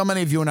 So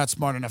many of you are not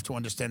smart enough to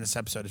understand this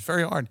episode. It's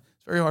very hard.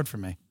 It's very hard for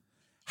me.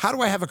 How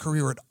do I have a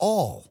career at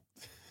all?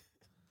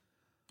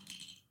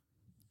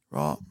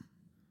 Right.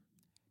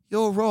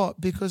 You're right,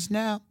 because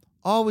now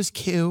I was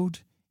killed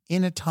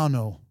in a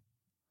tunnel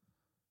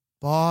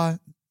by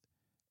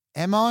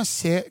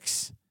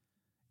MI6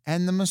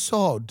 and the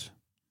Mossad.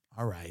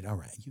 All right.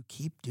 You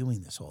keep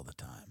doing this all the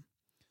time.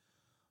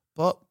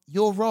 But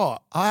you're right.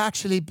 I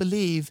actually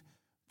believe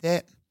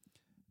that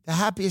the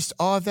happiest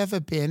I've ever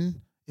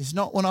been is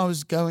not when I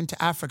was going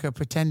to Africa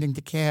pretending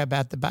to care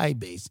about the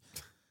babies.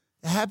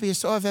 The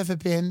happiest I've ever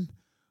been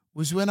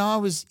was when I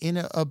was in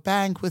a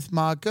bank with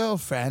my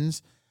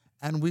girlfriends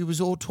and we was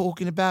all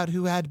talking about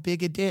who had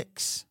bigger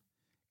dicks,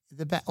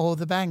 or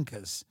the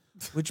bankers,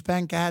 which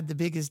banker had the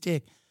biggest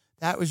dick.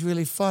 That was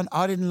really fun.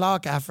 I didn't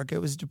like Africa.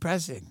 It was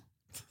depressing.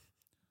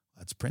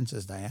 That's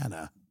Princess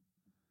Diana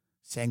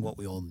saying what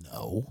we all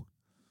know.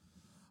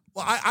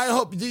 Well, I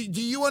hope. Do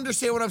you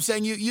understand what I'm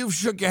saying? You've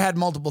shook your head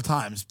multiple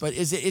times, but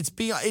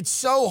it's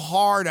so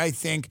hard, I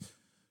think,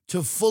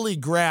 to fully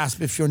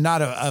grasp if you're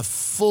not a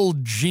full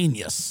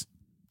genius.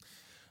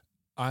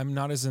 I'm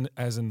not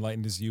as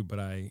enlightened as you, but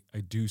I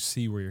do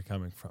see where you're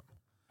coming from.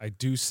 I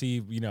do see,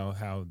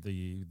 how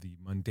the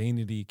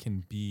mundanity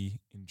can be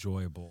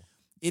enjoyable.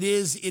 It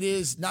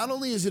is. Not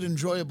only is it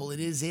enjoyable,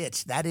 it is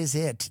it. That is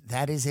it.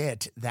 That is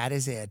it. That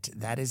is it.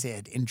 That is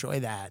it.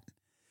 Enjoy that.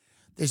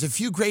 There's a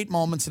few great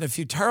moments and a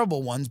few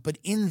terrible ones, but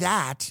in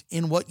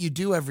what you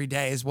do every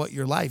day is what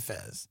your life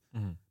is.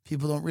 Mm-hmm.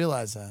 People don't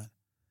realize that.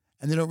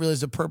 And they don't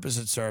realize the purpose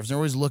it serves. They're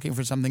always looking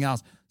for something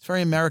else. It's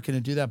very American to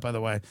do that, by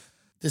the way.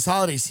 This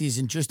holiday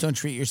season, just don't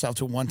treat yourself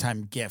to a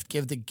one-time gift.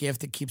 Give the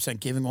gift that keeps on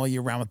giving all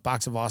year round with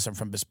Box of Awesome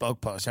from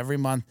Bespoke Post. Every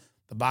month,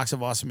 the Box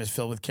of Awesome is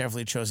filled with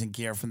carefully chosen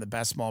gear from the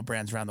best small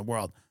brands around the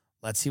world.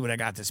 Let's see what I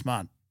got this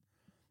month.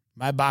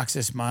 My box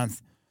this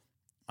month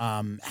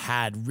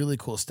had really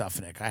cool stuff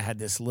in it. I had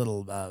this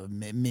little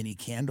mini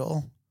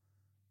candle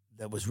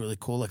that was really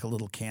cool, like a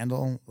little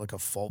candle, like a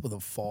fall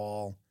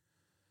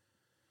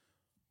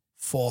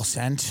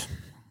scent.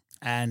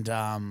 And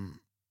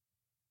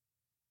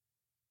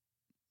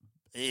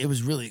it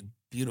was really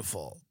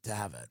beautiful to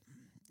have it.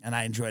 And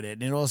I enjoyed it.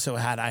 And it also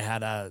had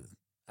a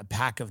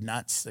pack of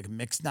nuts, like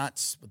mixed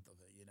nuts with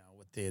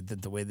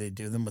the way they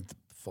do them with the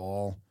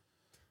fall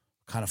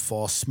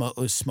smoke.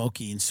 It was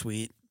smoky and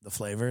sweet, the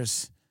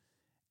flavors.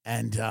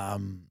 And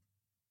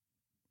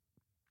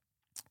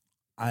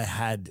I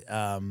had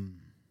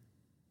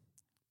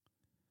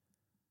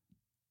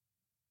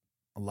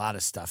a lot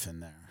of stuff in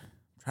there.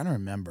 I'm trying to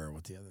remember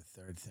what the other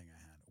third thing I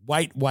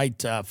had.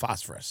 White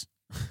phosphorus.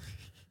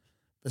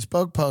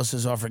 Bespoke Post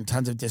is offering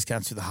tons of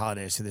discounts through the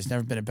holidays, so there's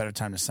never been a better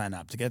time to sign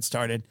up. To get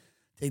started,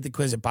 take the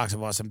quiz at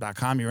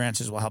boxofawesome.com. Your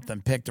answers will help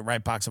them pick the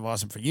right box of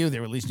awesome for you. They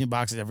release new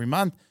boxes every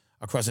month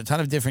across a ton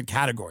of different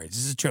categories.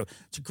 This is true.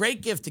 It's a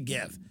great gift to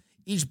give.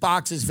 Each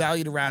box is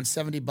valued around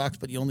 $70,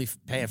 but you only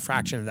pay a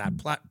fraction of that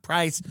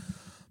price.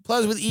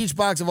 Plus, with each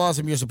box of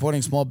awesome, you're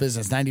supporting small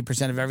business.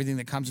 90% of everything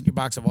that comes in your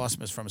box of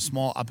awesome is from a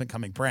small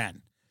up-and-coming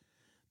brand.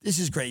 This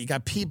is great. You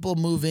got people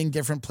moving,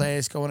 different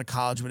places, going to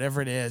college,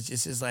 whatever it is.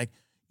 This is like,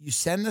 you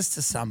send this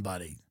to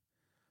somebody,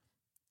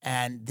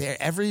 and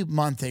every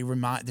month they're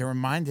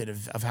reminded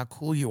of how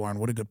cool you are and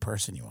what a good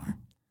person you are.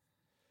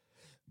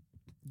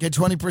 Get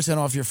 20%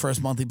 off your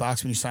first monthly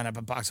box when you sign up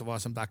at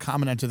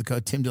boxofawesome.com and enter the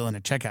code Tim Dillon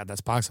at checkout.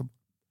 That's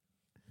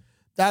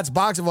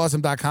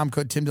boxofawesome.com,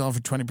 code Tim Dillon for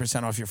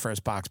 20% off your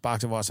first box.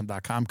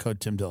 Boxofawesome.com, code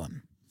Tim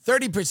Dillon.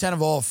 30%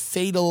 of all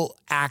fatal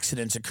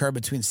accidents occur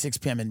between 6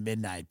 p.m. and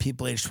midnight.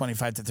 People aged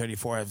 25 to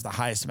 34 have the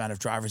highest amount of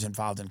drivers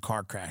involved in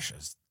car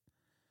crashes.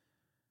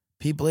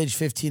 People aged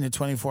 15 to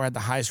 24 had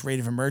the highest rate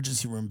of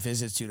emergency room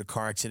visits due to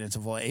car accidents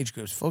of all age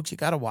groups. Folks, you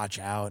got to watch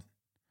out.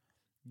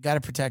 You got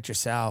to protect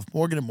yourself.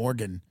 Morgan &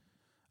 Morgan,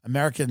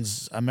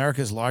 America's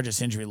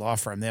largest injury law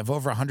firm. They have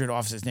over 100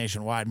 offices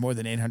nationwide, more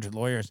than 800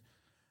 lawyers.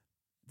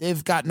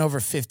 They've gotten over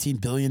 $15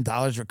 billion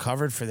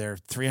recovered for their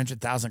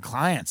 300,000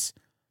 clients.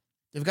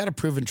 They've got a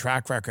proven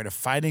track record of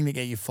fighting to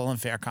get you full and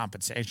fair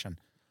compensation.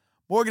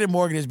 Morgan &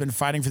 Morgan has been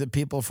fighting for the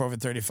people for over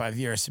 35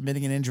 years.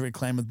 Submitting an injury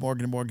claim with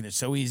Morgan & Morgan is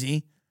so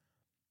easy.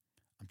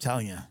 I'm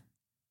telling you,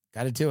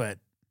 got to do it.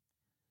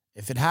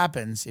 If it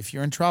happens, if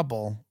you're in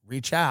trouble,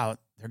 reach out.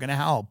 They're going to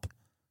help.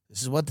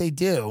 This is what they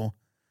do.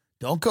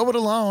 Don't go it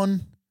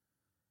alone.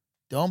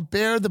 Don't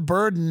bear the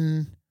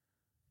burden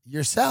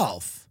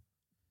yourself.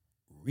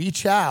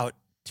 Reach out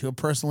to a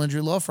personal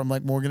injury law firm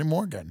like Morgan &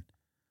 Morgan.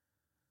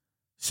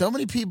 So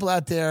many people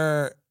out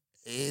there,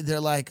 they're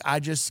like, I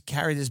just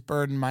carry this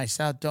burden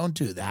myself. Don't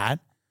do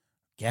that.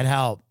 Get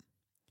help.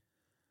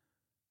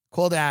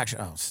 Call to action.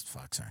 Oh,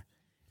 fuck, sorry.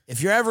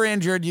 If you're ever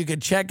injured, you can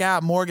check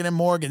out Morgan &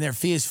 Morgan. Their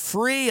fee is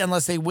free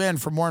unless they win.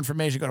 For more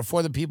information, go to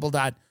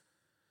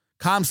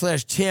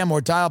forthepeople.com/Tim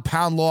or dial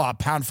pound law,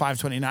 pound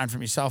 529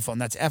 from your cell phone.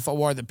 That's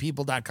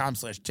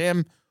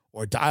forthepeople.com/Tim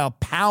or dial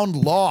pound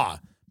law,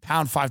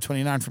 pound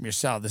 529 from your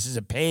cell. This is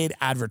a paid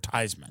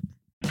advertisement.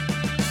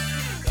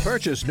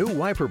 Purchase new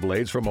wiper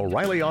blades from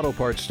O'Reilly Auto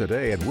Parts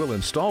today and we'll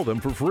install them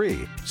for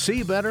free.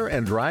 See better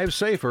and drive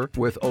safer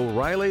with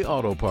O'Reilly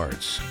Auto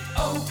Parts.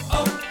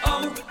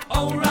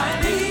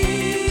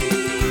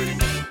 O'Reilly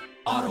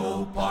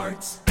Auto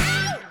Parts.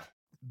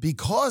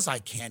 Because I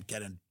can't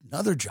get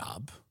another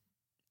job,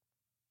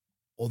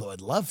 although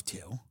I'd love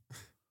to,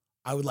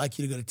 I would like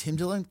you to go to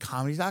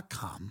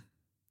timdilloncomedy.com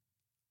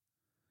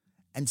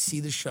and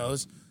see the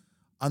shows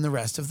on the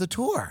rest of the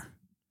tour.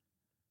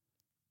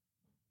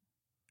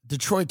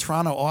 Detroit,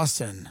 Toronto,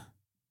 Austin,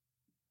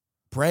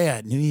 Brea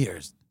at New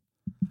Year's,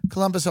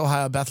 Columbus,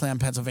 Ohio, Bethlehem,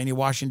 Pennsylvania,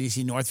 Washington,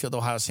 D.C., Northfield,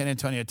 Ohio, San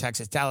Antonio,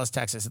 Texas, Dallas,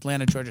 Texas,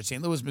 Atlanta, Georgia,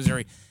 St. Louis,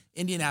 Missouri,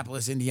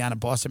 Indianapolis, Indiana,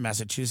 Boston,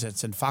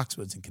 Massachusetts, and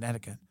Foxwoods in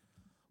Connecticut.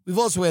 We've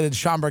also added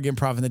Schaumburg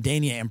Improv and the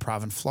Dania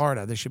Improv in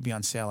Florida. They should be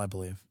on sale, I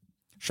believe.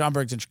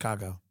 Schaumburg's in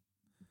Chicago.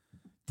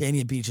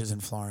 Dania Beach is in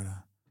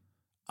Florida.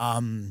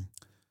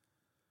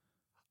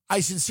 I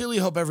sincerely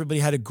hope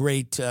everybody had a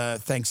great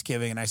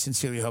Thanksgiving, and I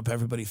sincerely hope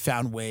everybody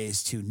found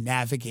ways to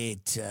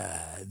navigate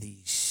the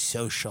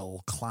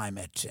social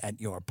climate at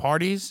your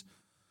parties.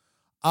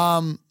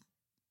 We're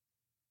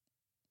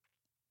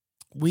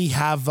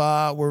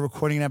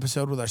recording an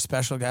episode with our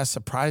special guest,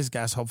 surprise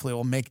guest. Hopefully it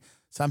will make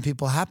some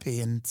people happy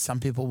and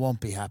some people won't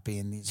be happy.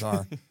 And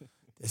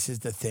this is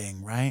the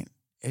thing, right?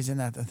 Isn't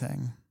that the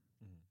thing?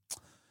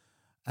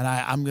 And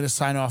I'm going to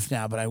sign off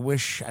now, but I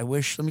wish,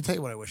 let me tell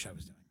you what I wish I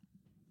was doing.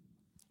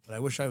 What I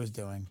wish I was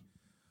doing.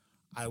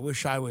 I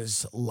wish I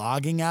was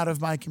logging out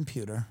of my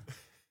computer,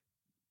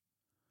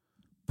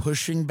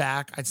 pushing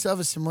back. I'd still have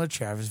a similar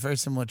chair. It was a very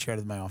similar chair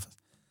to my office.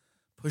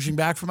 Pushing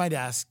back from my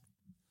desk,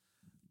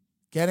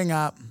 getting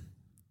up,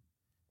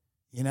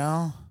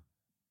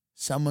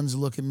 someone's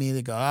looking at me.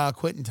 They go,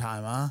 quitting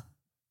time, huh?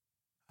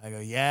 I go,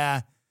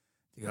 yeah.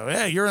 They go,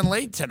 yeah, you're in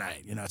late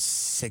tonight.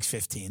 It's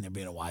 6:15. They're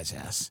being a wise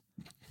ass.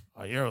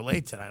 Oh, you're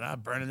late tonight, huh?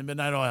 Burning the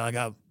midnight oil. I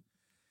go,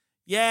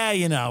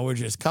 yeah, we're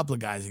just a couple of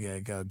guys that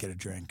gotta go get a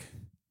drink.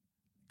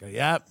 I go,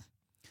 yep.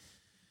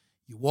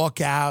 You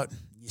walk out,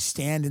 you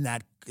stand in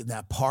that in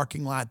that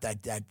parking lot,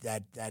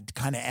 that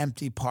kind of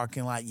empty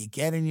parking lot. You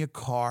get in your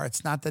car.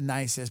 It's not the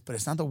nicest, but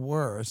it's not the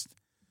worst.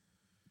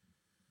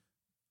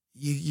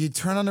 You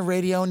turn on the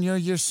radio and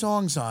your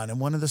song's on, and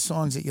one of the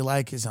songs that you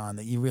like is on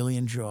that you really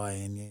enjoy,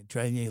 and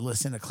you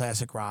listen to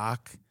classic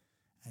rock,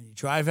 and you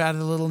drive out of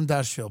the little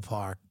industrial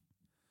park,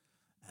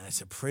 and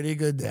it's a pretty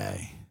good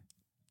day.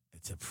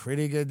 It's a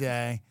pretty good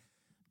day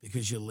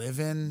because you're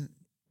living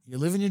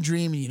your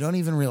dream and you don't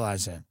even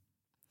realize it.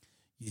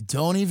 You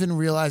don't even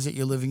realize that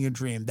you're living your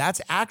dream.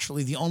 That's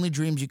actually the only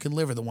dreams you can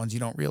live are the ones you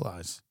don't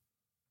realize.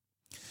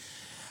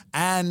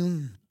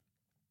 And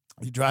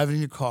you're driving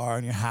in your car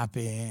and you're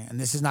happy. And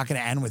this is not going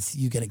to end with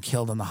you getting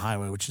killed on the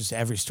highway, which is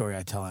every story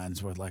I tell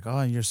ends with like,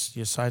 oh, you're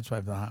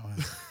sideswiped the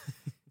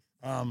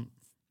highway.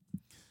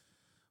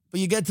 But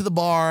you get to the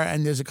bar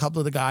and there's a couple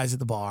of the guys at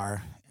the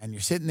bar and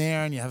you're sitting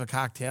there and you have a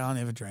cocktail and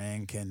you have a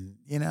drink and,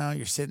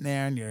 you're sitting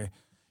there and you're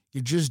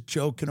just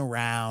joking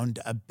around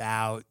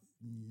about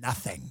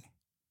nothing.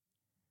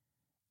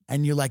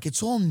 And you're like,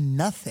 it's all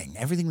nothing.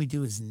 Everything we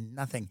do is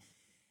nothing.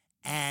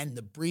 And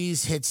the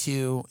breeze hits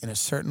you in a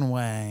certain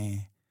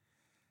way.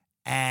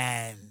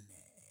 And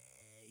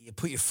you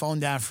put your phone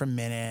down for a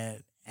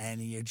minute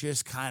and you're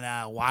just kind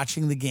of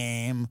watching the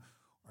game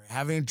or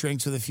having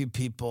drinks with a few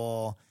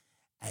people.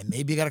 And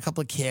maybe you got a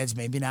couple of kids,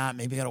 maybe not.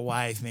 Maybe you got a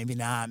wife, maybe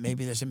not.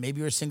 Maybe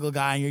you're a single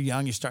guy and you're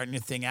young, you're starting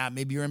your thing out.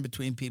 Maybe you're in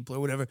between people or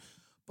whatever.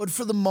 But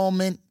for the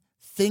moment,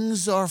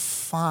 things are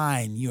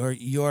fine. You're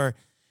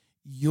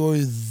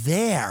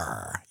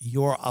there.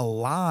 You're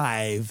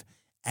alive.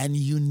 And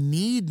you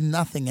need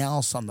nothing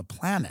else on the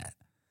planet.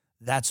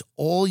 That's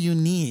all you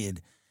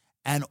need.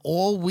 And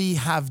all we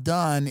have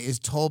done is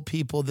told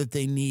people that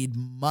they need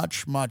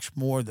much, much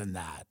more than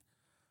that.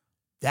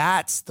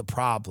 That's the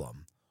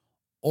problem.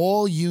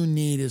 All you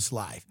need is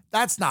life.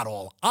 That's not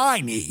all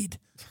I need,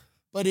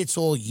 but it's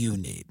all you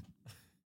need.